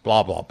addressed,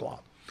 blah, blah, blah.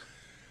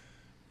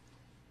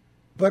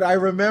 But I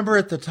remember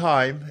at the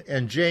time,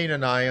 and Jane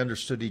and I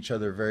understood each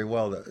other very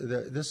well,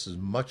 that this is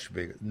much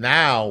bigger.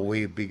 Now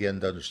we begin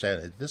to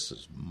understand that this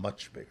is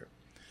much bigger.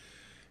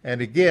 And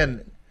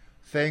again,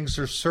 things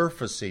are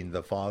surfacing.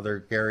 The Father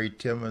Gary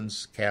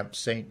Timmons, Camp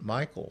St.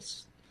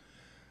 Michael's.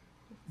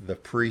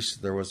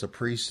 There was a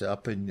priest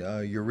up in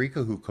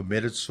Eureka who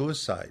committed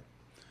suicide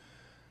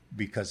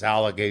because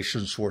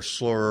allegations were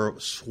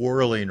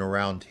swirling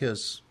around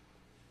his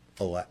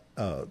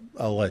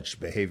alleged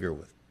behavior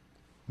with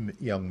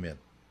young men.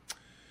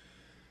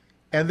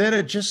 And then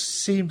it just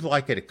seemed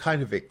like it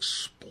kind of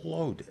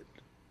exploded.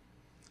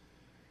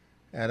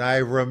 And I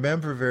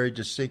remember very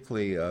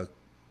distinctly the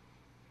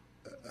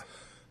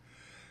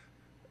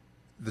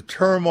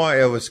turmoil.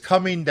 It was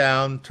coming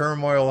down,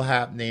 turmoil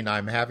happening.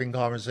 I'm having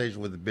conversations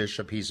with the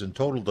bishop. He's in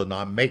total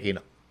denial, making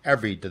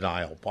every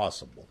denial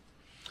possible.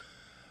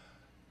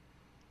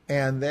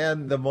 And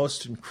then the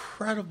most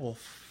incredible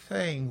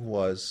thing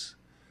was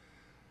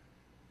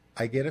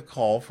I get a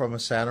call from a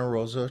Santa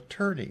Rosa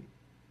attorney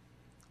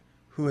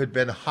who had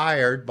been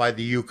hired by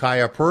the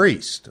Ukiah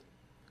priest.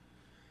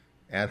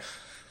 And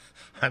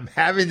I'm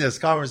having this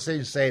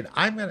conversation saying,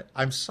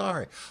 I'm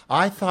sorry.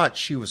 I thought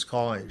she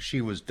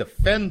was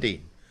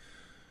defending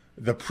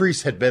the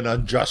priest had been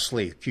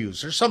unjustly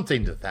accused or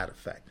something to that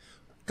effect.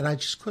 And I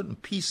just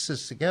couldn't piece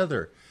this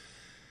together.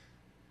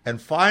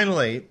 And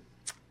finally,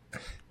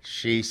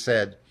 she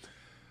said,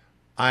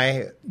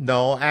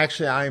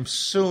 I'm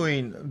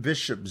suing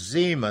Bishop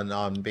Zeman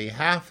on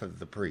behalf of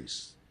the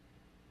priest.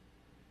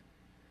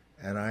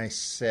 And I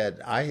said,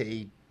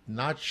 I'm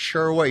not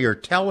sure what you're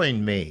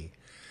telling me.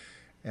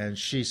 And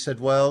she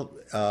said, well,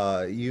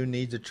 you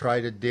need to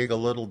try to dig a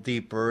little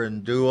deeper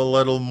and do a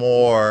little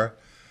more,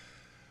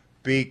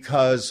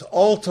 because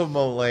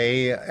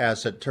ultimately,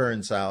 as it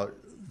turns out,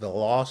 the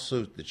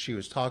lawsuit that she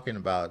was talking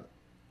about,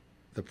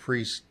 the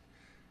priest,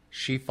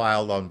 she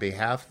filed on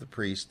behalf of the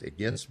priest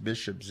against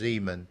Bishop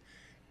Zeman,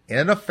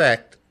 in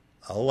effect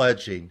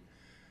alleging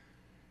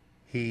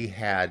he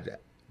had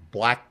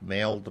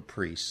blackmailed the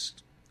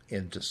priest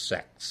into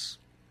sex.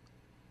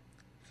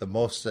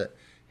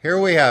 Here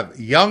we have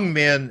young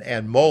men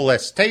and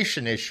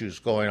molestation issues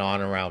going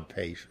on around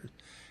patients,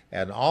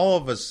 and all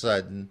of a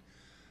sudden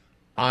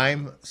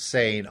I'm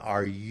saying,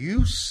 are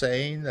you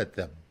saying that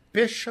the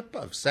Bishop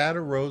of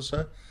Santa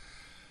Rosa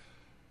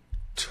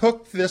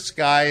took this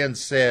guy and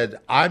said,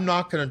 I'm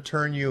not going to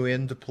turn you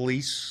into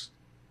police?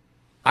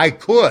 I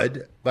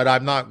could, but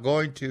I'm not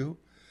going to,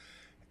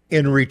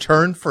 in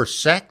return for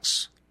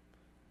sex?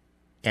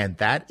 And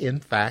that, in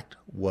fact,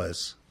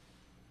 was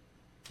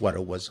what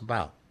it was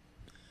about.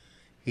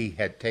 He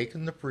had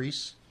taken the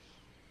priest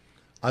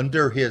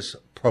under his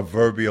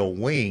proverbial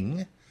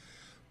wing,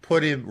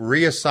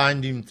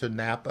 reassigned him to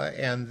Napa,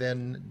 and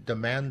then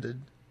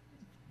demanded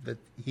that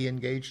he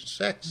engage in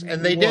sex.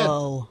 And they did.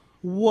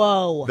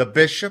 Whoa. The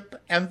bishop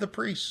and the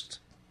priest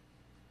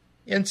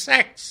in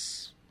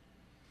sex.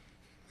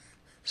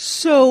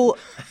 So.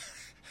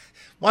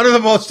 One of the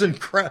most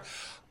incredible.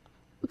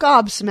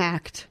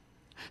 Gobsmacked.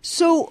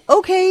 So,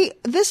 okay,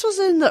 this was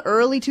in the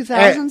early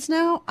 2000s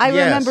now. I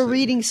remember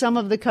reading some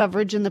of the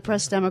coverage in the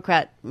Press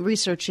Democrat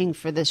researching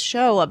for this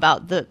show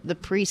about the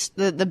priest,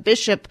 the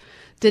bishop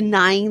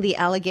denying the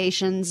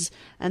allegations.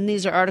 And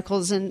these are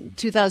articles in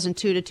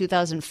 2002 to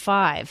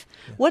 2005.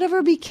 Yeah.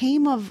 Whatever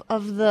became of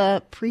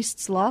the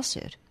priest's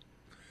lawsuit?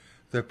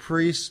 The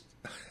priest,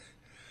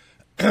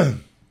 the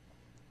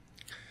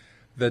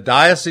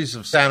Diocese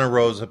of Santa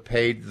Rosa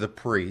paid the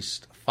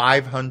priest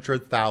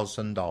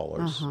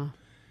 $500,000.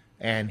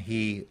 And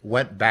he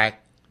went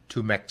back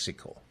to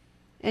Mexico.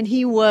 And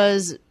he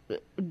was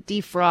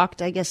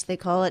defrocked, I guess they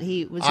call it.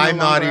 He was no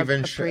longer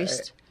a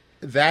priest.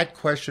 That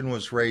question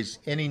was raised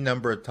any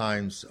number of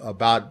times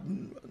about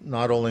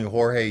not only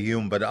Jorge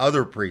Hume but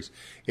other priests.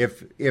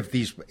 If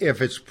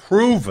it's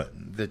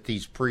proven that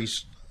these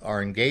priests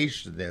are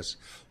engaged in this,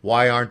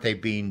 why aren't they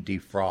being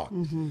defrocked?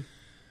 Mm-hmm.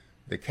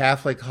 The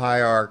Catholic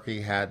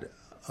hierarchy had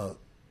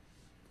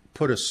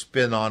put a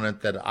spin on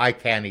it that I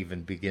can't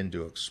even begin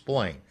to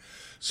explain.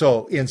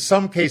 So in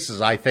some cases,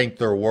 I think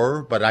there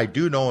were, but I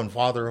do know in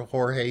Father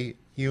Jorge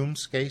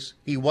Hume's case,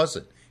 he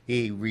wasn't.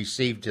 He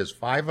received his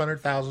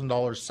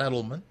 $500,000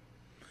 settlement,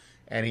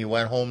 and he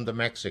went home to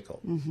Mexico.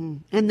 Mm-hmm.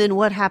 And then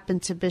what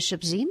happened to Bishop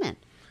Zeman?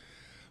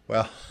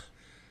 Well,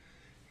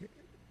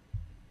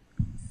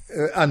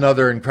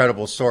 another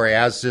incredible story.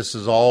 As this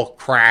is all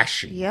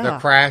crashing, the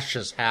crash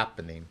is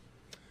happening.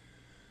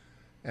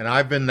 And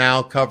I've been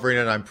now covering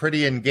it. I'm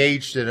pretty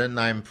engaged in it, and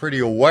I'm pretty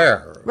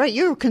aware. Right,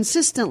 you're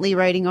consistently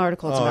writing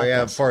articles about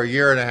this. For a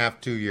year and a half,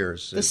 2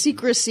 years. The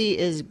secrecy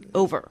is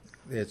over.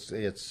 This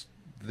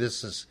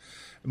is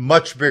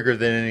much bigger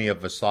than any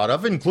of us thought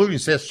of, including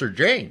Sister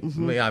Jane.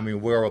 Mm-hmm. I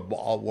mean,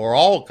 we're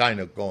all kind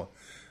of going.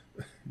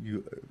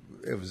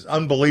 It was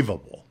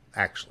unbelievable,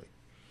 actually,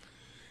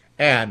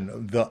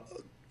 and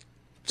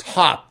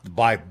topped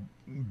by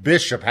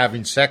Bishop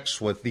having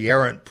sex with the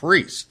errant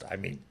priest. I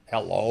mean,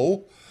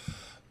 hello.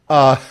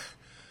 But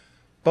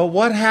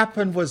what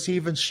happened was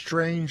even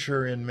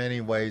stranger in many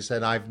ways,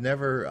 and I've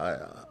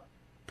never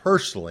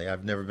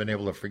been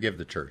able to forgive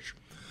the church.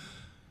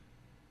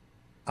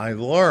 I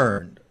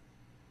learned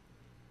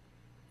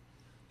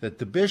that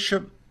the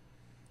bishop,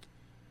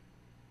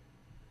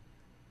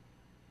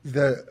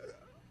 the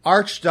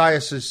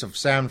Archdiocese of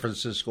San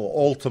Francisco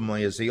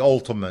ultimately is the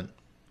ultimate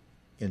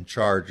in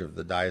charge of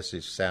the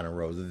Diocese of Santa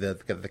Rosa,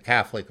 the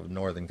Catholic of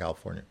Northern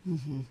California.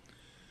 Mm-hmm.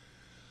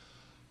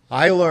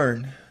 I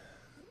learned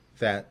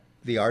that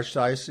the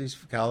Archdiocese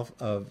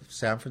of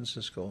San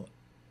Francisco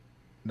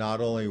not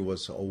only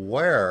was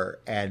aware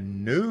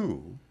and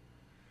knew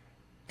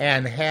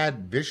and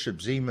had Bishop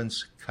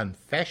Zeman's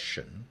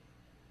confession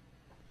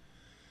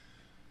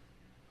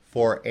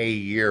for a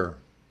year.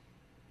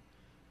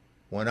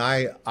 When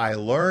I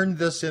learned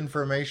this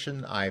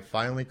information, I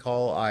finally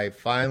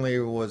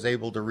was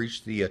able to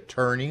reach the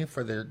attorney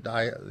for the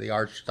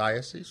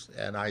Archdiocese,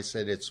 and I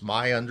said, it's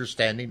my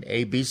understanding,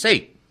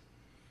 ABC.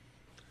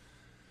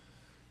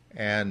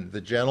 And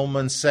the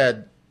gentleman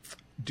said,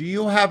 do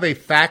you have a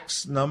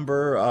fax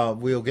number?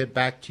 We'll get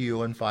back to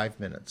you in 5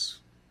 minutes.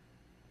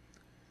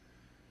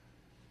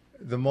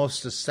 The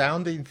most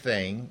astounding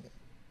thing,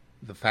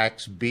 the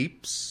fax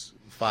beeps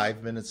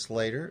 5 minutes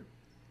later,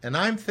 and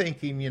I'm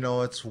thinking,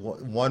 it's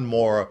one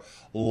more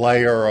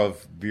layer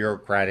of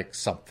bureaucratic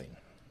something.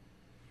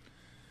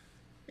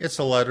 It's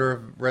a letter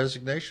of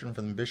resignation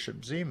from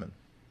Bishop Zeman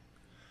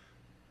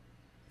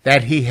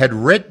that he had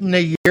written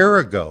a year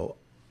ago.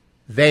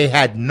 They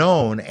had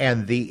known,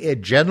 and the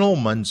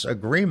gentleman's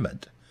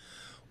agreement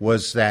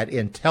was that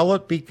until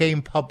it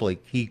became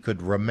public, he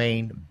could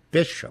remain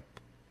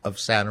Bishop of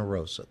Santa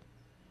Rosa.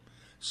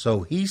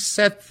 So he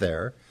sat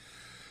there.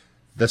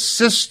 The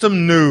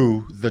system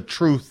knew the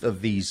truth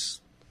of these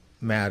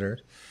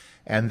matters,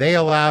 and they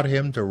allowed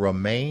him to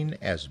remain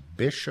as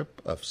Bishop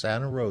of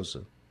Santa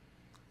Rosa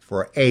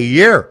for a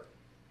year.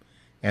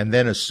 And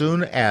then as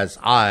soon as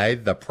I,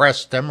 the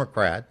press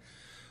Democrat,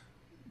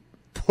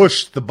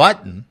 pushed the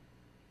button,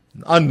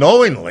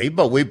 unknowingly,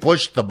 but we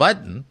pushed the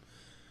button,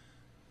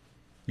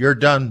 you're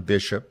done,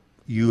 Bishop.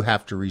 You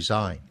have to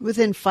resign.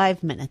 Within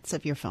 5 minutes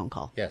of your phone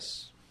call.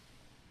 Yes.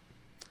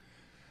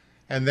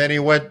 And then he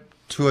went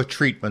to a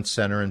treatment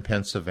center in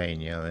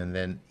Pennsylvania and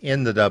then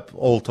ended up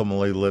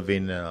ultimately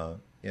living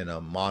in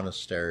a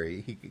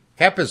monastery. He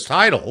kept his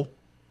title.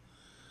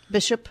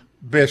 Bishop.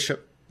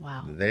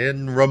 Wow. They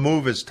didn't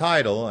remove his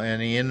title,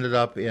 and he ended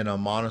up in a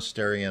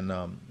monastery in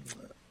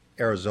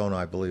Arizona,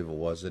 I believe it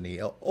was, and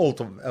he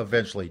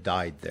eventually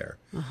died there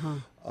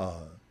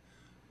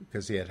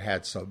because he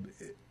had some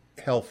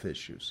health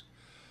issues.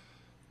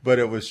 But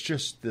it was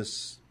just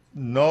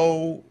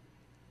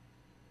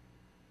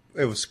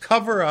it was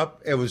cover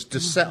up. It was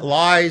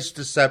lies,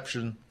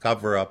 deception,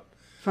 cover up.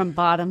 From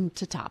bottom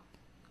to top.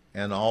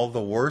 And all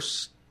the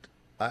worst.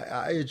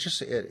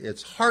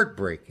 It's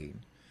heartbreaking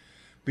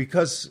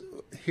because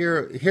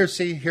here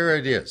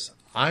it is.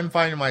 I'm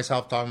finding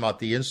myself talking about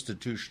the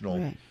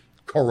institutional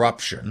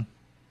corruption.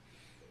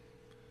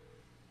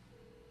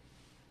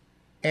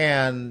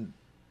 And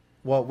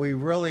what we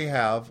really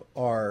have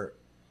are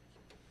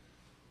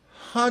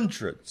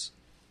hundreds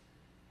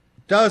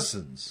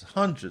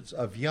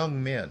of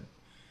young men.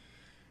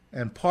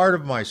 And part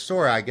of my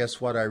story, I guess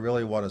what I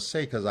really want to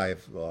say, because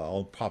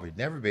I'll probably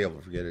never be able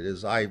to forget it,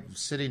 is I'm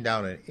sitting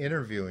down and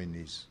interviewing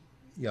these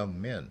young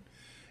men.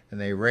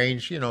 And they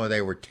range,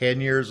 they were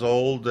 10 years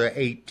old to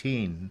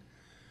 18.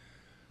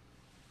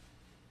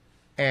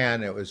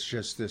 And it was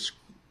just this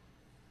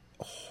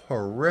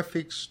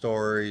horrific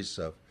stories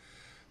of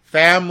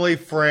family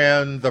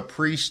friend, the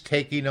priest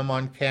taking them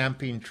on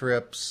camping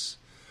trips.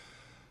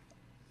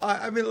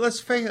 I mean,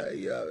 let's face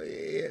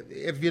it,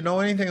 if you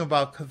know anything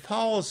about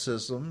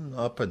Catholicism,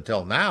 up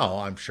until now,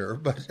 I'm sure,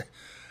 but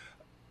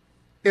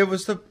it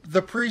was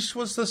the priest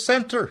was the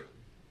center.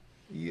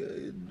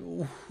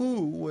 Who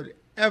would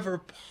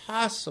ever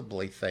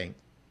possibly think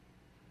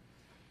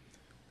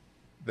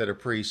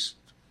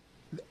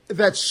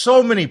that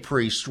so many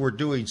priests were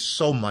doing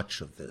so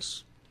much of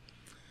this?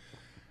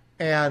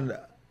 And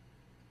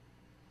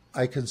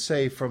I can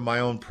say from my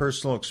own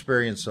personal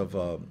experience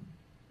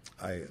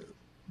I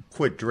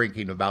quit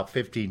drinking about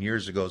 15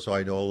 years ago, so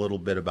I know a little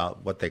bit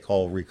about what they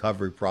call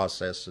recovery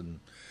process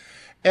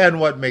and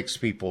what makes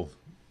people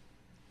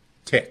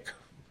tick.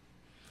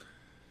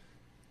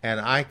 And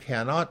I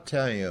cannot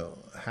tell you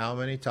how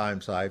many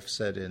times I've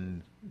sat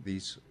in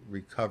these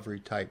recovery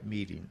type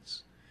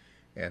meetings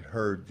and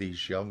heard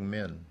these young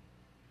men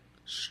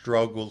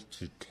struggle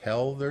to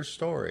tell their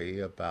story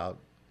about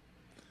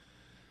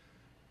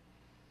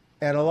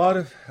And a lot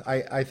of,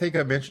 I think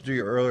I mentioned to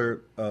you earlier,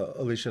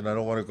 Alicia, and I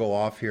don't want to go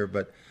off here,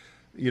 but,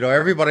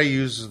 everybody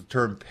uses the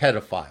term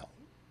pedophile,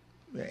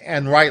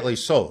 and rightly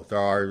so. There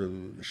are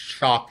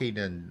shocking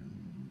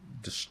and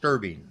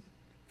disturbing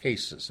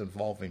cases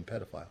involving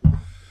pedophile.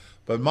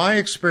 But my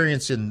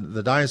experience in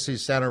the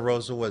Diocese of Santa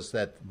Rosa was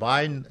that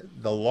by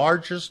the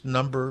largest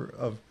number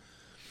of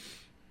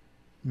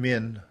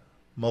men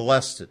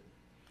molested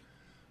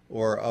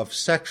or of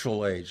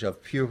sexual age,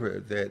 of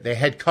puberty, they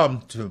had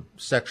come to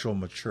sexual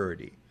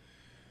maturity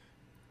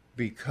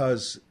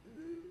because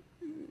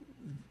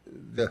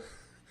the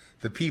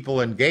people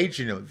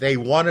engaging in it, they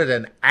wanted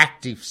an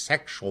active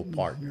sexual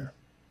partner.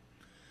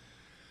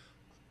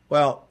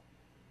 Well,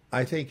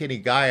 I think any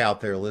guy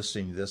out there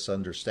listening to this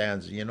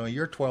understands,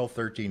 you're 12,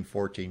 13,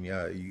 14,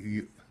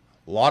 a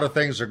lot of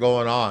things are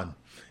going on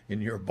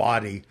in your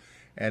body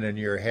and in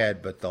your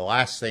head, but the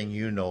last thing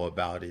you know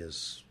about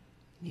is...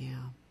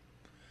 Yeah.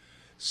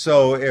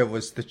 So it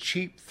was the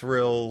cheap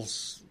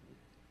thrills.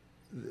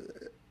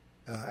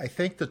 I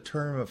think the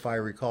term, if I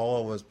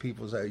recall, was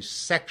people say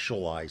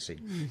sexualizing.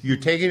 Mm-hmm. You're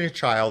taking a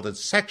child and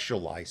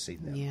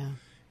sexualizing them. Yeah.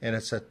 And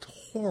it's a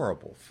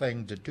horrible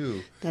thing to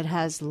do. That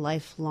has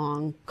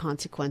lifelong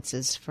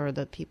consequences for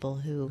the people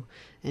who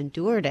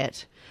endured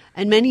it.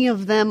 And many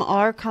of them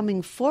are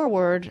coming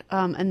forward,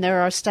 and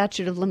there are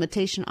statute of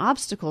limitation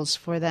obstacles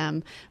for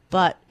them.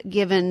 But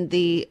given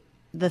the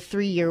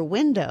 3-year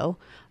window,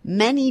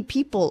 many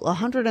people,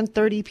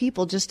 130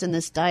 people just in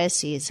this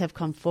diocese, have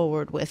come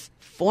forward with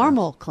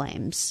formal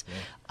claims.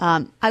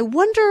 Yeah. I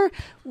wonder,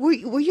 were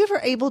you ever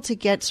able to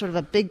get sort of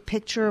a big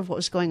picture of what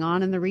was going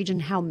on in the region?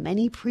 How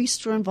many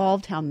priests were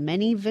involved? How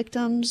many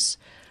victims?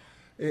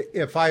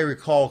 If I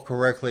recall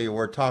correctly,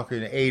 we're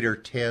talking 8 or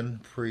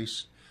 10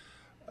 priests.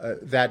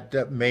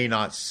 That may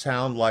not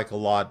sound like a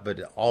lot, but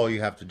all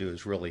you have to do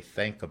is really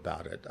think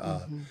about it.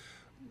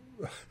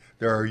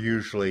 There are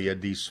usually in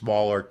these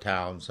smaller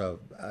towns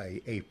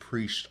a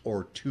priest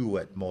or two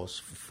at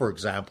most, for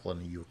example,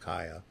 in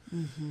Ukiah.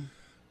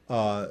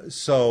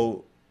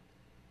 So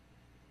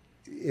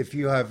if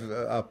you have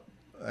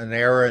an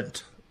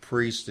errant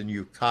priest in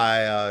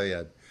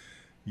Ukiah,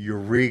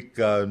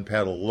 Eureka, and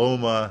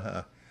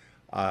Petaluma,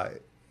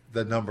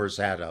 the numbers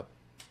add up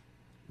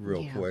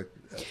real quick.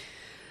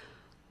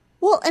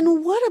 Well,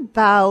 and what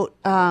about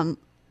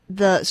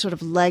the sort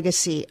of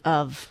legacy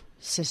of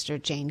Sister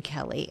Jane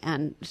Kelly?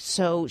 And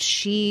so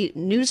she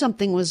knew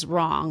something was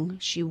wrong.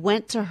 She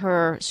went to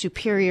her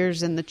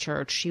superiors in the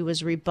church. She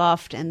was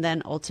rebuffed, and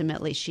then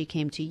ultimately she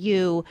came to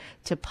you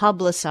to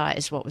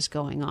publicize what was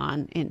going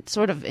on in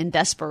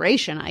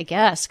desperation, I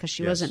guess, because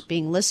she wasn't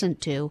being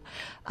listened to.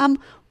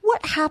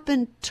 What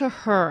happened to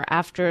her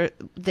after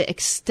the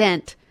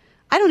extent?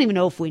 I don't even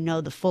know if we know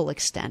the full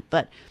extent,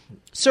 but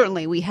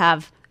certainly we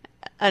have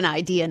an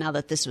idea now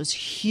that this was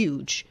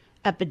huge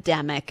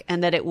epidemic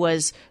and that it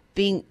was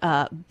being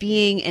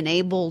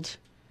enabled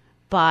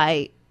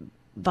by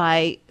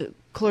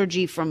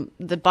clergy from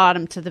the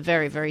bottom to the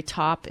very, very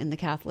top in the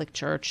Catholic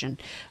Church. And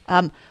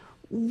how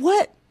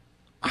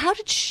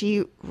did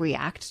she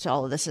react to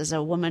all of this as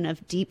a woman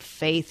of deep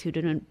faith who'd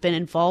been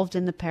involved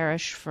in the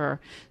parish for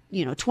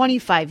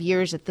 25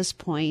 years at this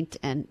point?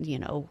 And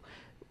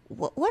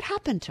what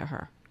happened to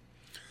her?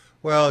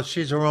 Well,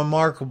 she's a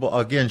remarkable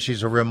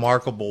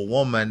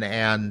woman,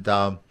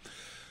 and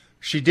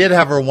she did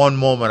have her one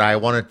moment. I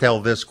want to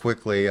tell this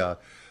quickly.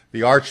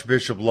 The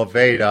Archbishop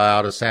Leveda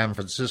out of San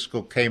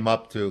Francisco came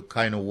up to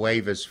kind of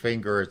wave his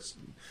finger at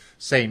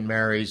St.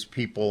 Mary's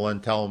people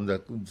and tell them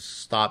to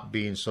stop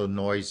being so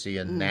noisy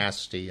and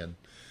nasty and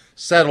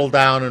settle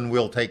down and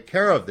we'll take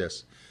care of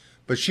this.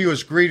 But she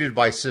was greeted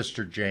by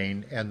Sister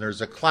Jane, and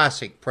there's a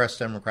classic Press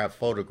Democrat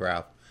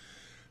photograph.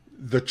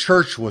 The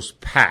church was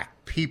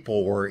packed.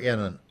 People were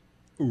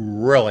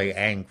really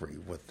angry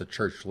with the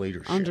church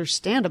leadership.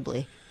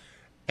 Understandably.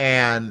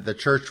 And the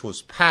church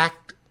was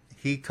packed.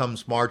 He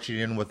comes marching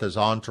in with his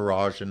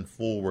entourage in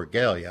full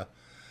regalia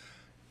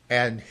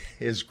and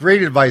is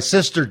greeted by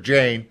Sister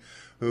Jane,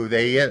 who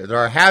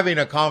they're having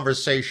a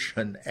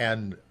conversation,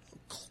 and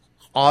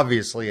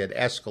obviously it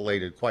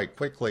escalated quite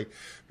quickly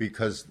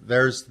because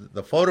there's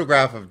the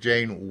photograph of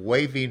Jane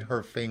waving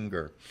her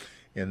finger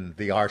in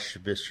the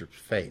Archbishop's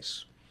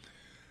face.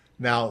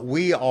 Now,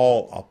 we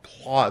all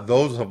applaud,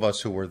 those of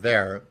us who were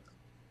there,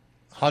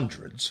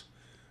 hundreds.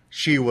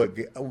 She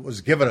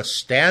was given a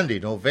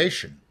standing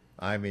ovation.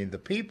 I mean, the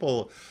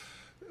people,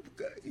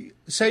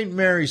 St.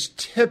 Mary's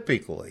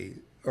typically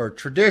or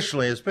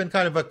traditionally has been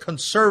kind of a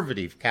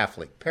conservative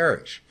Catholic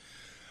parish.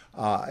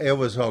 It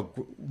was a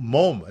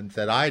moment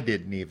that I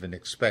didn't even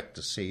expect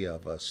to see,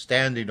 of a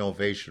standing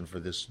ovation for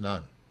this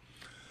nun.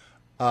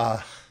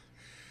 And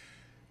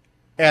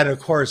of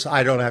course,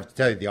 I don't have to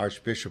tell you, the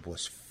Archbishop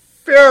was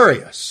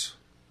furious.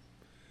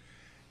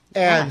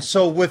 And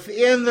so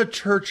within the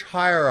church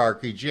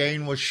hierarchy,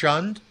 Jane was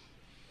shunned.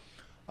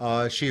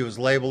 She was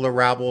labeled a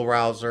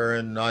rabble-rouser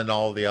and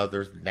all the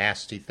other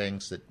nasty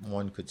things that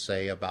one could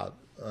say about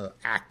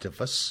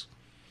activists.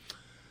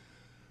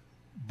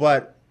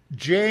 But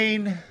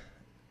Jane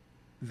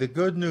the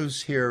good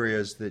news here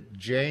is that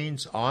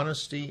Jane's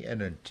honesty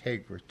and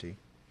integrity,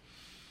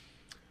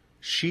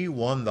 she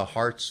won the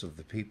hearts of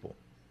the people.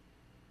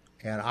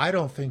 And I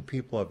don't think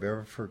people have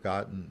ever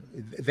forgotten.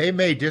 They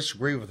may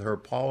disagree with her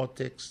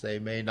politics. They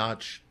may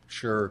not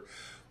sure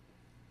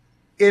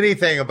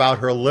anything about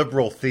her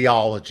liberal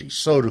theology,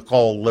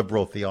 so-called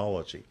liberal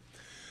theology.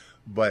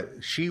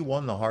 But she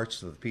won the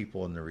hearts of the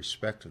people and the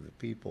respect of the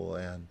people.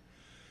 And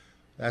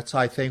that's,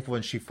 I think,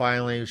 when she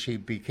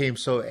became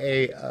so,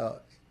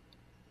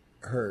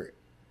 her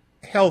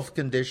health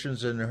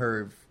conditions and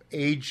her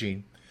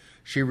aging,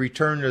 she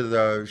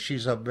returned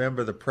she's a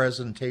member of the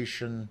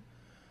Presentation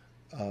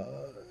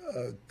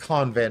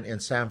convent in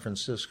San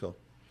Francisco.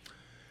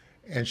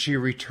 And she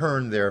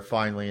returned there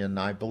finally in,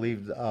 I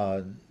believe,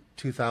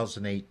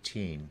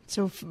 2018.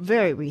 So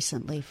very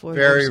recently, 4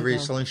 years Very ago.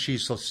 recently.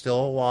 She's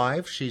still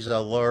alive. She's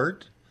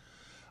alert.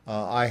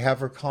 I have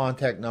her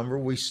contact number.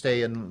 We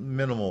stay in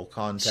minimal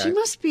contact. She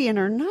must be in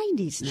her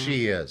 90s now.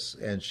 She is,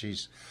 and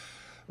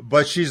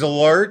but she's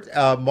alert.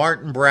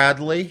 Martin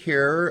Bradley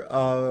here,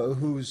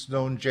 who's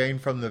known Jane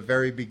from the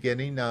very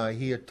beginning,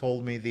 he had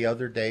told me the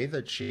other day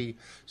that she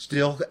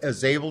still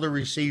is able to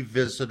receive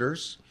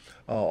visitors,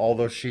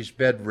 although she's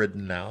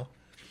bedridden now.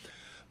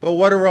 But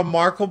what a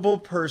remarkable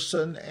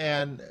person,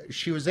 and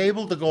she was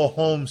able to go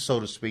home, so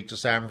to speak, to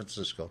San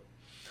Francisco.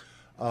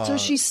 So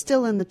she's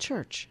still in the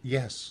church?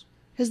 Yes.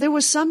 Because there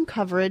was some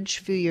coverage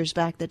a few years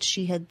back that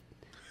she had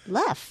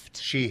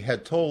left. She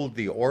had told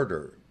the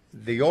order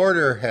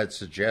had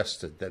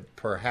suggested that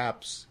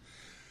perhaps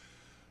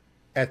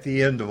at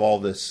the end of all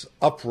this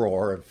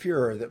uproar and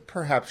furor that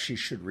perhaps she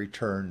should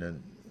return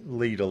and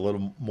lead a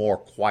little more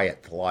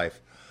quiet life.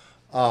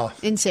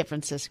 In San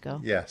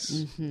Francisco. Yes.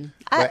 Mm-hmm.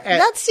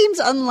 That seems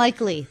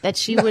unlikely that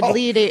she would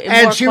lead a more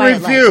and she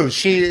quiet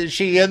refused. life.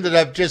 She ended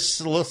up just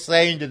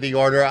saying to the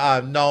order,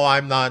 no,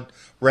 I'm not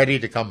ready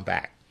to come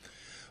back.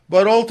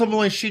 But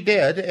ultimately she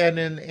did,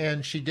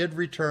 and she did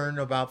return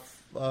about,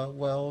 it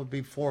would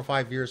be 4 or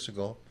 5 years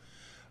ago.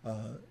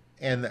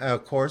 And,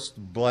 of course,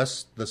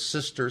 bless the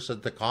sisters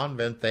at the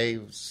convent, they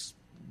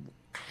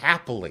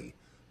happily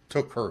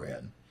took her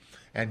in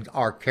and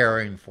are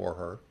caring for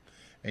her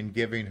and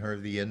giving her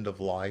the end of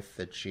life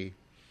that she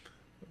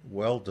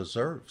well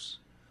deserves.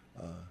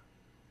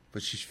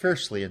 But she's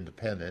fiercely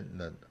independent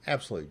and an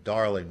absolutely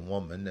darling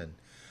woman, and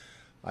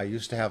I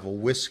used to have a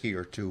whiskey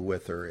or two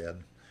with her,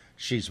 and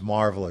she's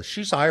marvelous.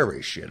 She's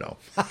Irish, you know.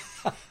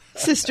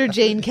 Sister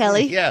Jane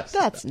Kelly? Yes.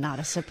 That's not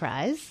a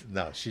surprise.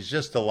 No, she's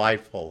just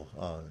delightful.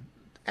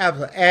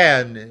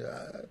 And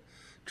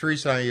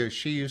Teresa and I,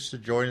 she used to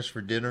join us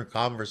for dinner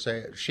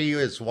conversation. She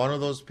is one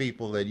of those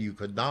people that you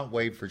could not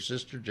wait for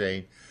Sister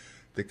Jane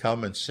to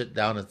come and sit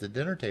down at the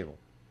dinner table,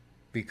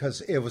 because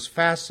it was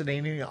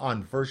fascinating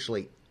on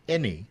virtually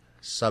any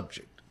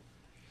subject.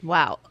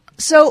 Wow.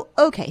 So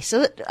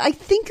I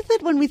think that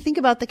when we think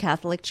about the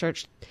Catholic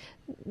Church,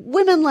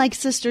 women like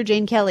Sister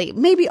Jane Kelly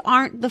maybe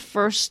aren't the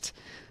first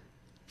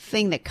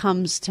thing that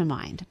comes to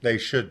mind. They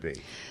should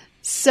be.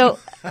 So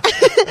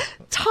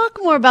talk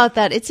more about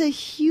that. It's a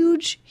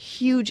huge,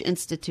 huge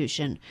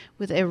institution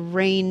with a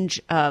range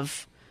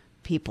of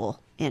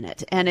people in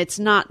it. And it's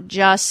not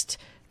just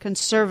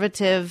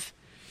conservative.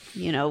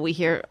 You know, we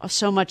hear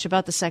so much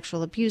about the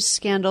sexual abuse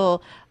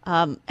scandal,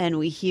 and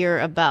we hear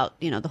about,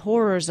 the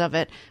horrors of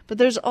it. But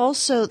there's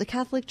also, the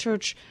Catholic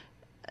Church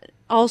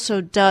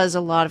also does a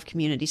lot of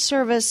community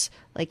service.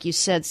 Like you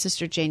said,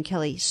 Sister Jane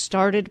Kelly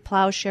started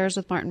Plowshares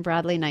with Martin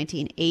Bradley in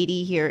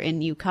 1980 here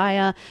in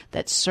Ukiah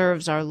that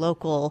serves our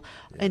local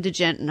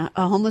indigent and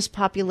homeless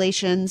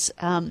populations.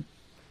 And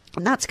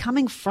that's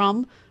coming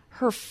from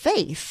her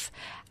faith.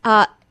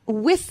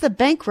 With the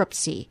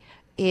bankruptcy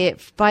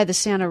by the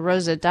Santa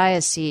Rosa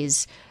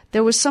Diocese,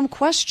 there was some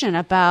question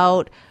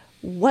about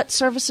what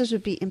services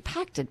would be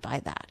impacted by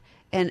that.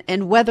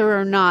 And whether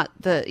or not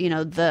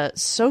the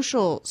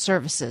social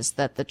services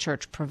that the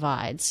church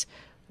provides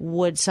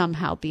would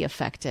somehow be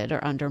affected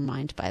or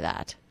undermined by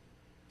that.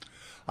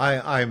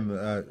 I'm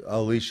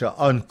Alicia,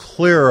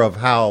 unclear of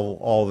how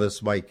all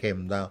this might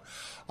come down.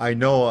 I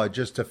know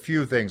just a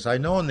few things. I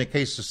know in the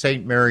case of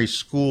St. Mary's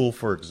School,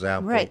 for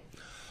example, right,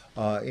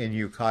 in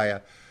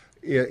Ukiah,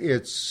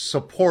 it's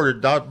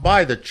supported not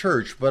by the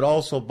church, but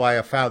also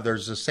by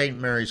there's a St.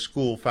 Mary's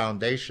School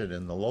Foundation,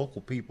 and the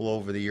local people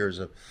over the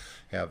years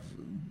have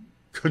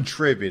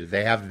contributed.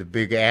 They have the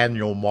big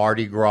annual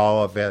Mardi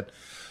Gras event.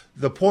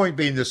 The point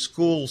being, the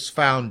school's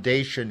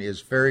foundation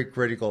is very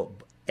critical,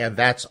 and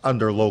that's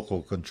under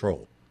local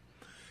control.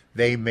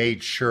 They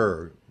made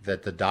sure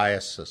that the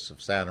Diocese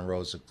of Santa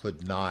Rosa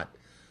could not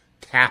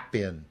tap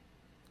in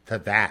to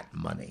that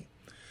money.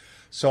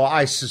 So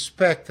I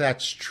suspect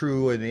that's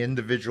true in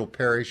individual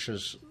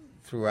parishes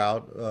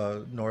throughout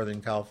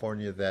Northern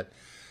California, that,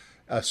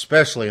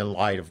 especially in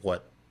light of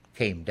what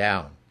came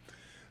down,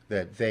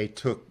 that they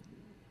took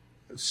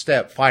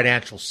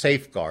financial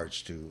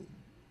safeguards to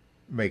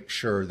make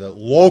sure that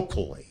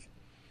locally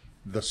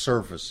the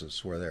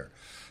services were there.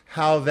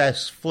 How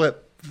that's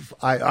flipped,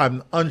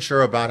 I'm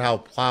unsure about how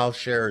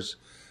Plowshares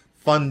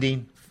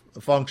funding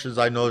functions.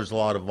 I know there's a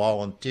lot of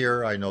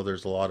volunteer. I know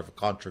there's a lot of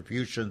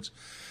contributions.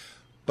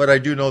 But I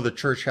do know the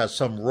church has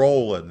some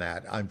role in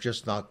that. I'm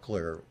just not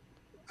clear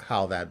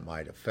how that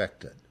might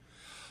affect it.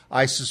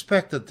 I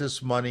suspect that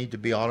this money, to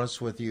be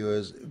honest with you,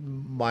 is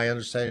my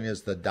understanding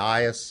is the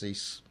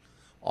diocese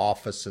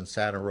office in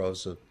Santa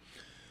Rosa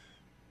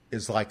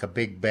is like a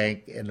big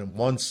bank in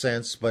one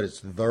sense, but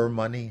it's their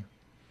money.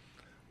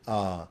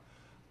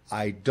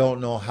 I don't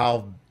know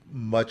how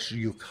much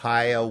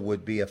Ukiah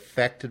would be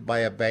affected by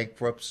a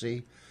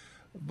bankruptcy,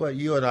 but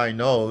you and I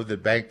know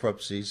that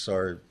bankruptcies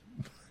are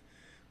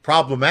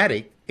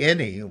problematic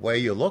any way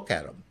you look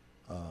at them.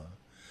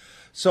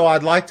 So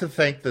I'd like to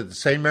think that the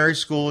St. Mary's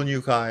School in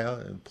Ukiah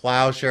and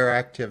Plowshare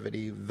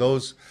activity,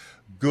 those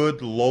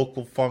good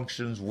local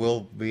functions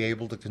will be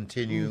able to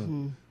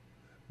continue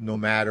no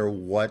matter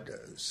what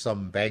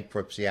some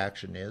bankruptcy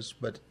action is,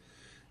 but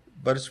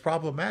it's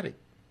problematic.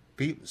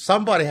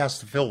 Somebody has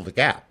to fill the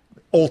gap.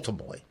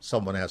 Ultimately,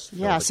 someone has to fill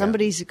the gap. Yeah,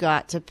 somebody's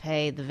got to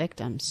pay the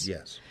victims.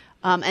 Yes.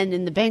 And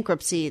in the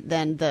bankruptcy,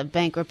 then the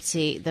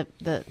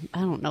I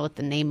don't know what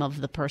the name of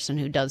the person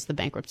who does the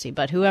bankruptcy,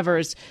 but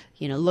whoever's,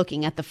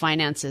 looking at the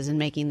finances and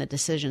making the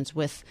decisions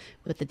with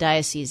the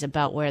diocese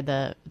about where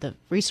the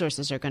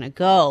resources are going to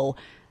go.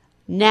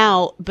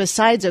 Now,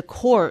 besides a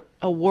court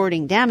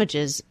awarding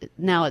damages,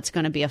 now it's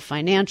going to be a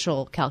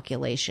financial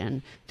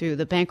calculation through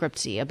the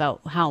bankruptcy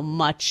about how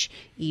much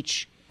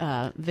each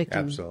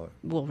victim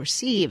will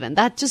receive. And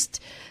that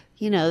just,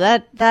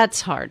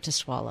 that's hard to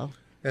swallow.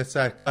 It's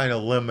that kind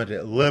of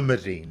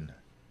limiting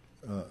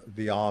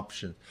the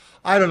option.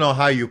 I don't know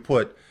how you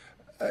put,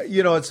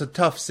 it's a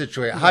tough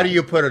situation. How do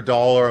you put a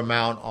dollar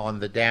amount on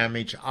the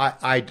damage?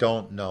 I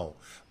don't know.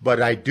 But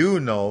I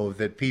do know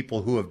that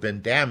people who have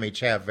been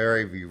damaged have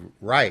every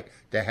right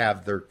to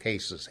have their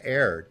cases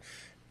aired.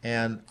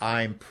 And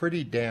I'm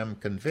pretty damn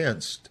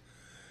convinced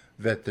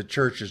that the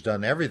church has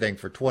done everything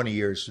for 20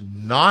 years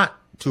not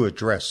to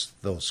address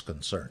those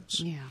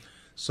concerns. Yeah.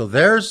 So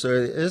this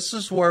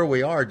is where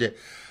we are. The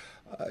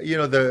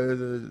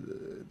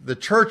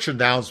church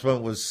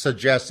announcement was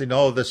suggesting,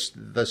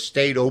 the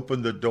state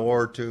opened the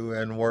door to,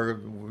 and we're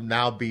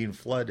now being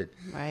flooded.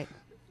 Right.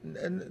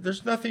 And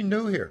there's nothing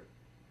new here.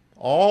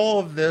 All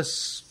of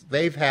this,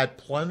 they've had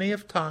plenty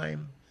of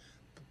time.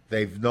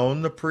 They've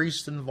known the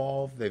priest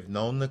involved. They've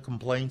known the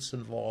complaints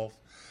involved.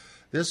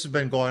 This has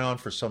been going on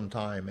for some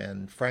time,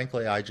 and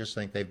frankly, I just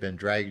think they've been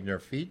dragging their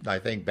feet, and I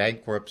think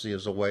bankruptcy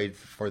is a way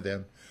for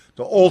them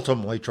to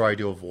ultimately try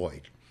to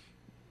avoid.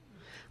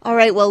 All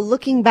right, well,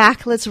 looking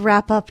back, let's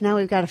wrap up now.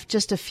 We've got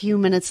just a few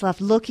minutes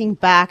left. Looking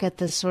back at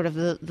the sort of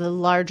the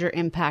larger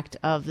impact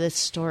of this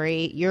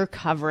story, your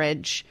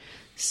coverage,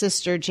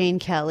 Sister Jane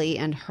Kelly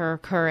and her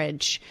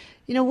courage,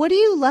 what are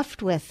you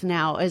left with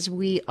now as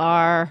we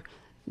are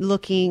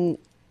looking,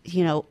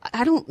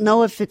 I don't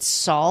know if it's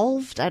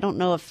solved. I don't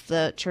know if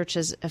the church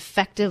has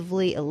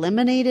effectively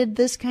eliminated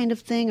this kind of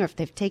thing or if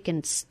they've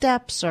taken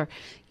steps or,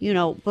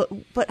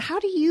 but how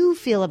do you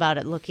feel about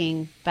it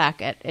looking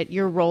back at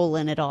your role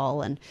in it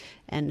all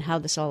and how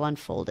this all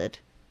unfolded?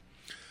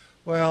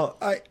 Well,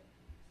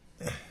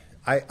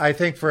 I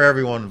think for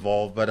everyone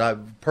involved, but I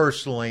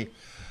personally,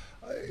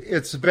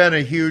 it's been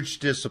a huge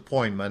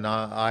disappointment.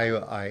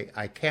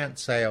 I can't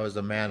say I was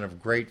a man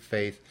of great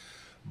faith.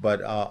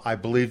 But I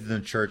believed in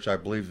the church. I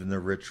believed in the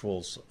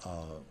rituals.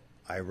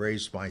 I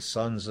raised my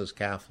sons as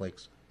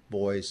Catholics,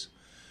 boys,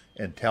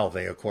 until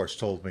they, of course,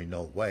 told me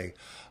no way.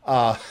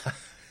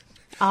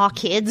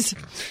 Kids.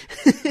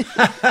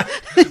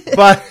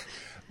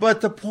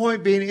 But the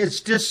point being,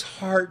 it's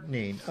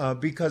disheartening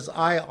because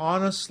I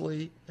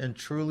honestly and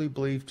truly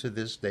believe to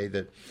this day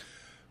that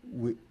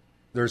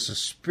there's a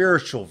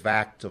spiritual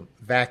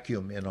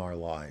vacuum in our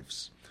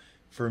lives.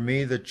 For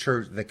me, the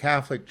church, the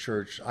Catholic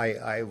Church,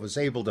 I was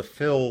able to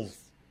fill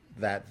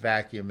that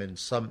vacuum in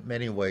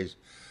many ways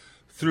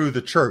through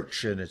the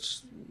church and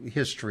its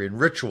history and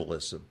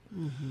ritualism.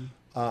 Mm-hmm.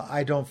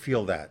 I don't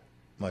feel that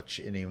much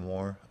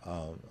anymore.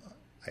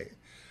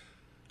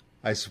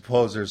 I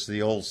suppose there's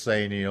the old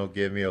saying,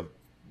 give me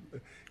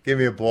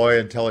a boy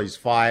until he's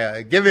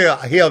 5.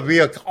 He'll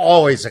be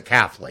always a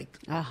Catholic.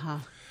 Uh-huh.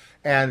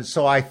 And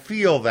so I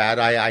feel that.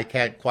 I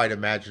can't quite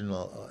imagine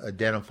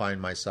identifying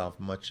myself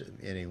much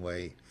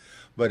anyway.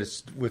 But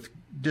it's with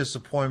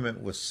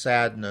disappointment, with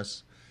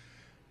sadness,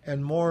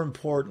 and more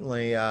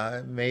importantly,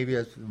 maybe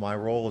it's my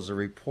role as a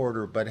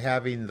reporter, but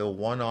having the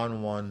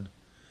one-on-one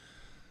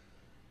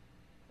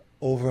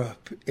over an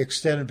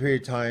extended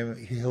period of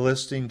time,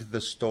 listening to the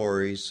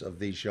stories of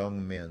these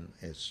young men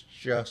is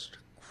just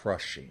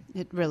crushing.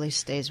 It really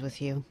stays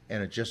with you.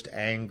 And it just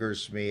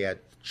angers me at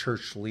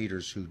church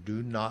leaders who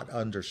do not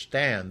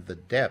understand the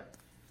depth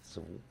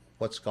of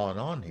what's gone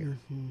on here.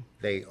 Mm-hmm.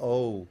 They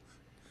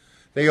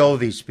owe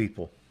these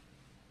people.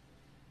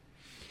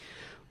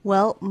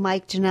 Well,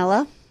 Mike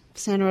Ginella,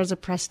 Santa Rosa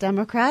Press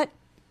Democrat,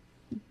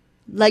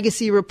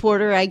 legacy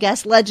reporter, I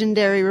guess,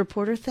 legendary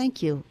reporter,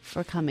 thank you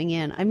for coming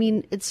in. I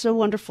mean, it's so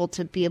wonderful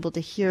to be able to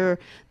hear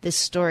this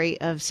story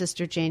of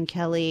Sister Jane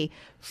Kelly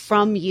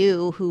from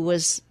you, who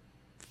was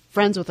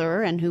friends with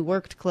her and who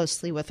worked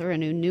closely with her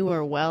and who knew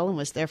her well and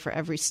was there for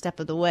every step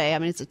of the way. I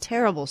mean, it's a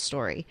terrible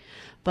story,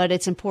 but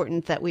it's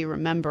important that we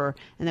remember,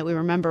 and that we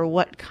remember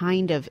what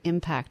kind of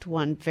impact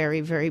one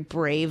very, very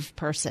brave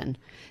person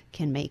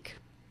can make.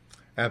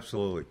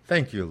 Absolutely.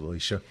 Thank you,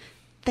 Alicia.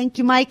 Thank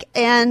you, Mike.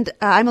 And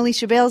I'm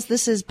Alicia Bales.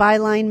 This is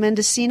Byline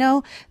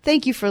Mendocino.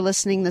 Thank you for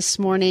listening this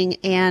morning.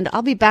 And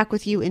I'll be back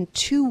with you in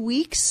 2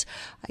 weeks.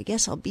 I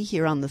guess I'll be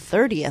here on the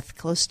 30th,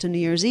 close to New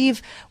Year's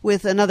Eve,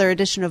 with another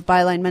edition of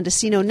Byline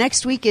Mendocino.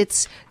 Next week,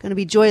 it's going to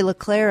be Joy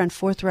LeClaire on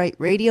Forthright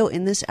Radio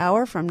in this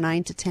hour from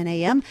 9 to 10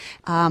 a.m.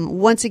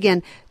 Once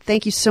again,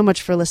 thank you so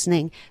much for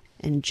listening.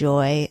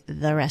 Enjoy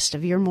the rest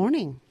of your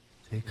morning.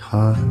 Take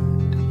heart.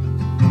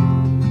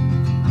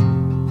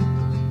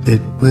 It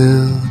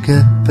will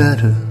get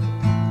better.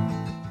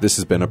 This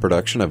has been a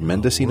production of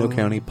Mendocino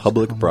County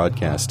Public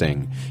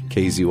Broadcasting.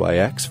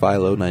 KZYX,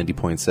 Philo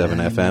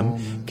 90.7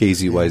 FM,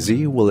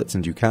 KZYZ, Willits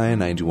and Ukiah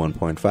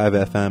 91.5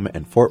 FM,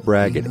 and Fort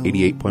Bragg at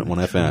 88.1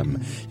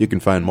 FM. You can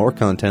find more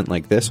content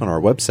like this on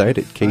our website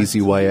at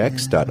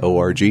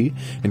kzyx.org,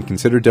 and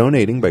consider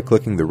donating by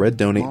clicking the red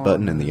donate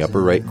button in the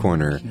upper right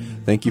corner.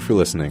 Thank you for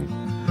listening.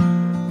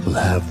 We'll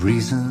have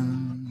reason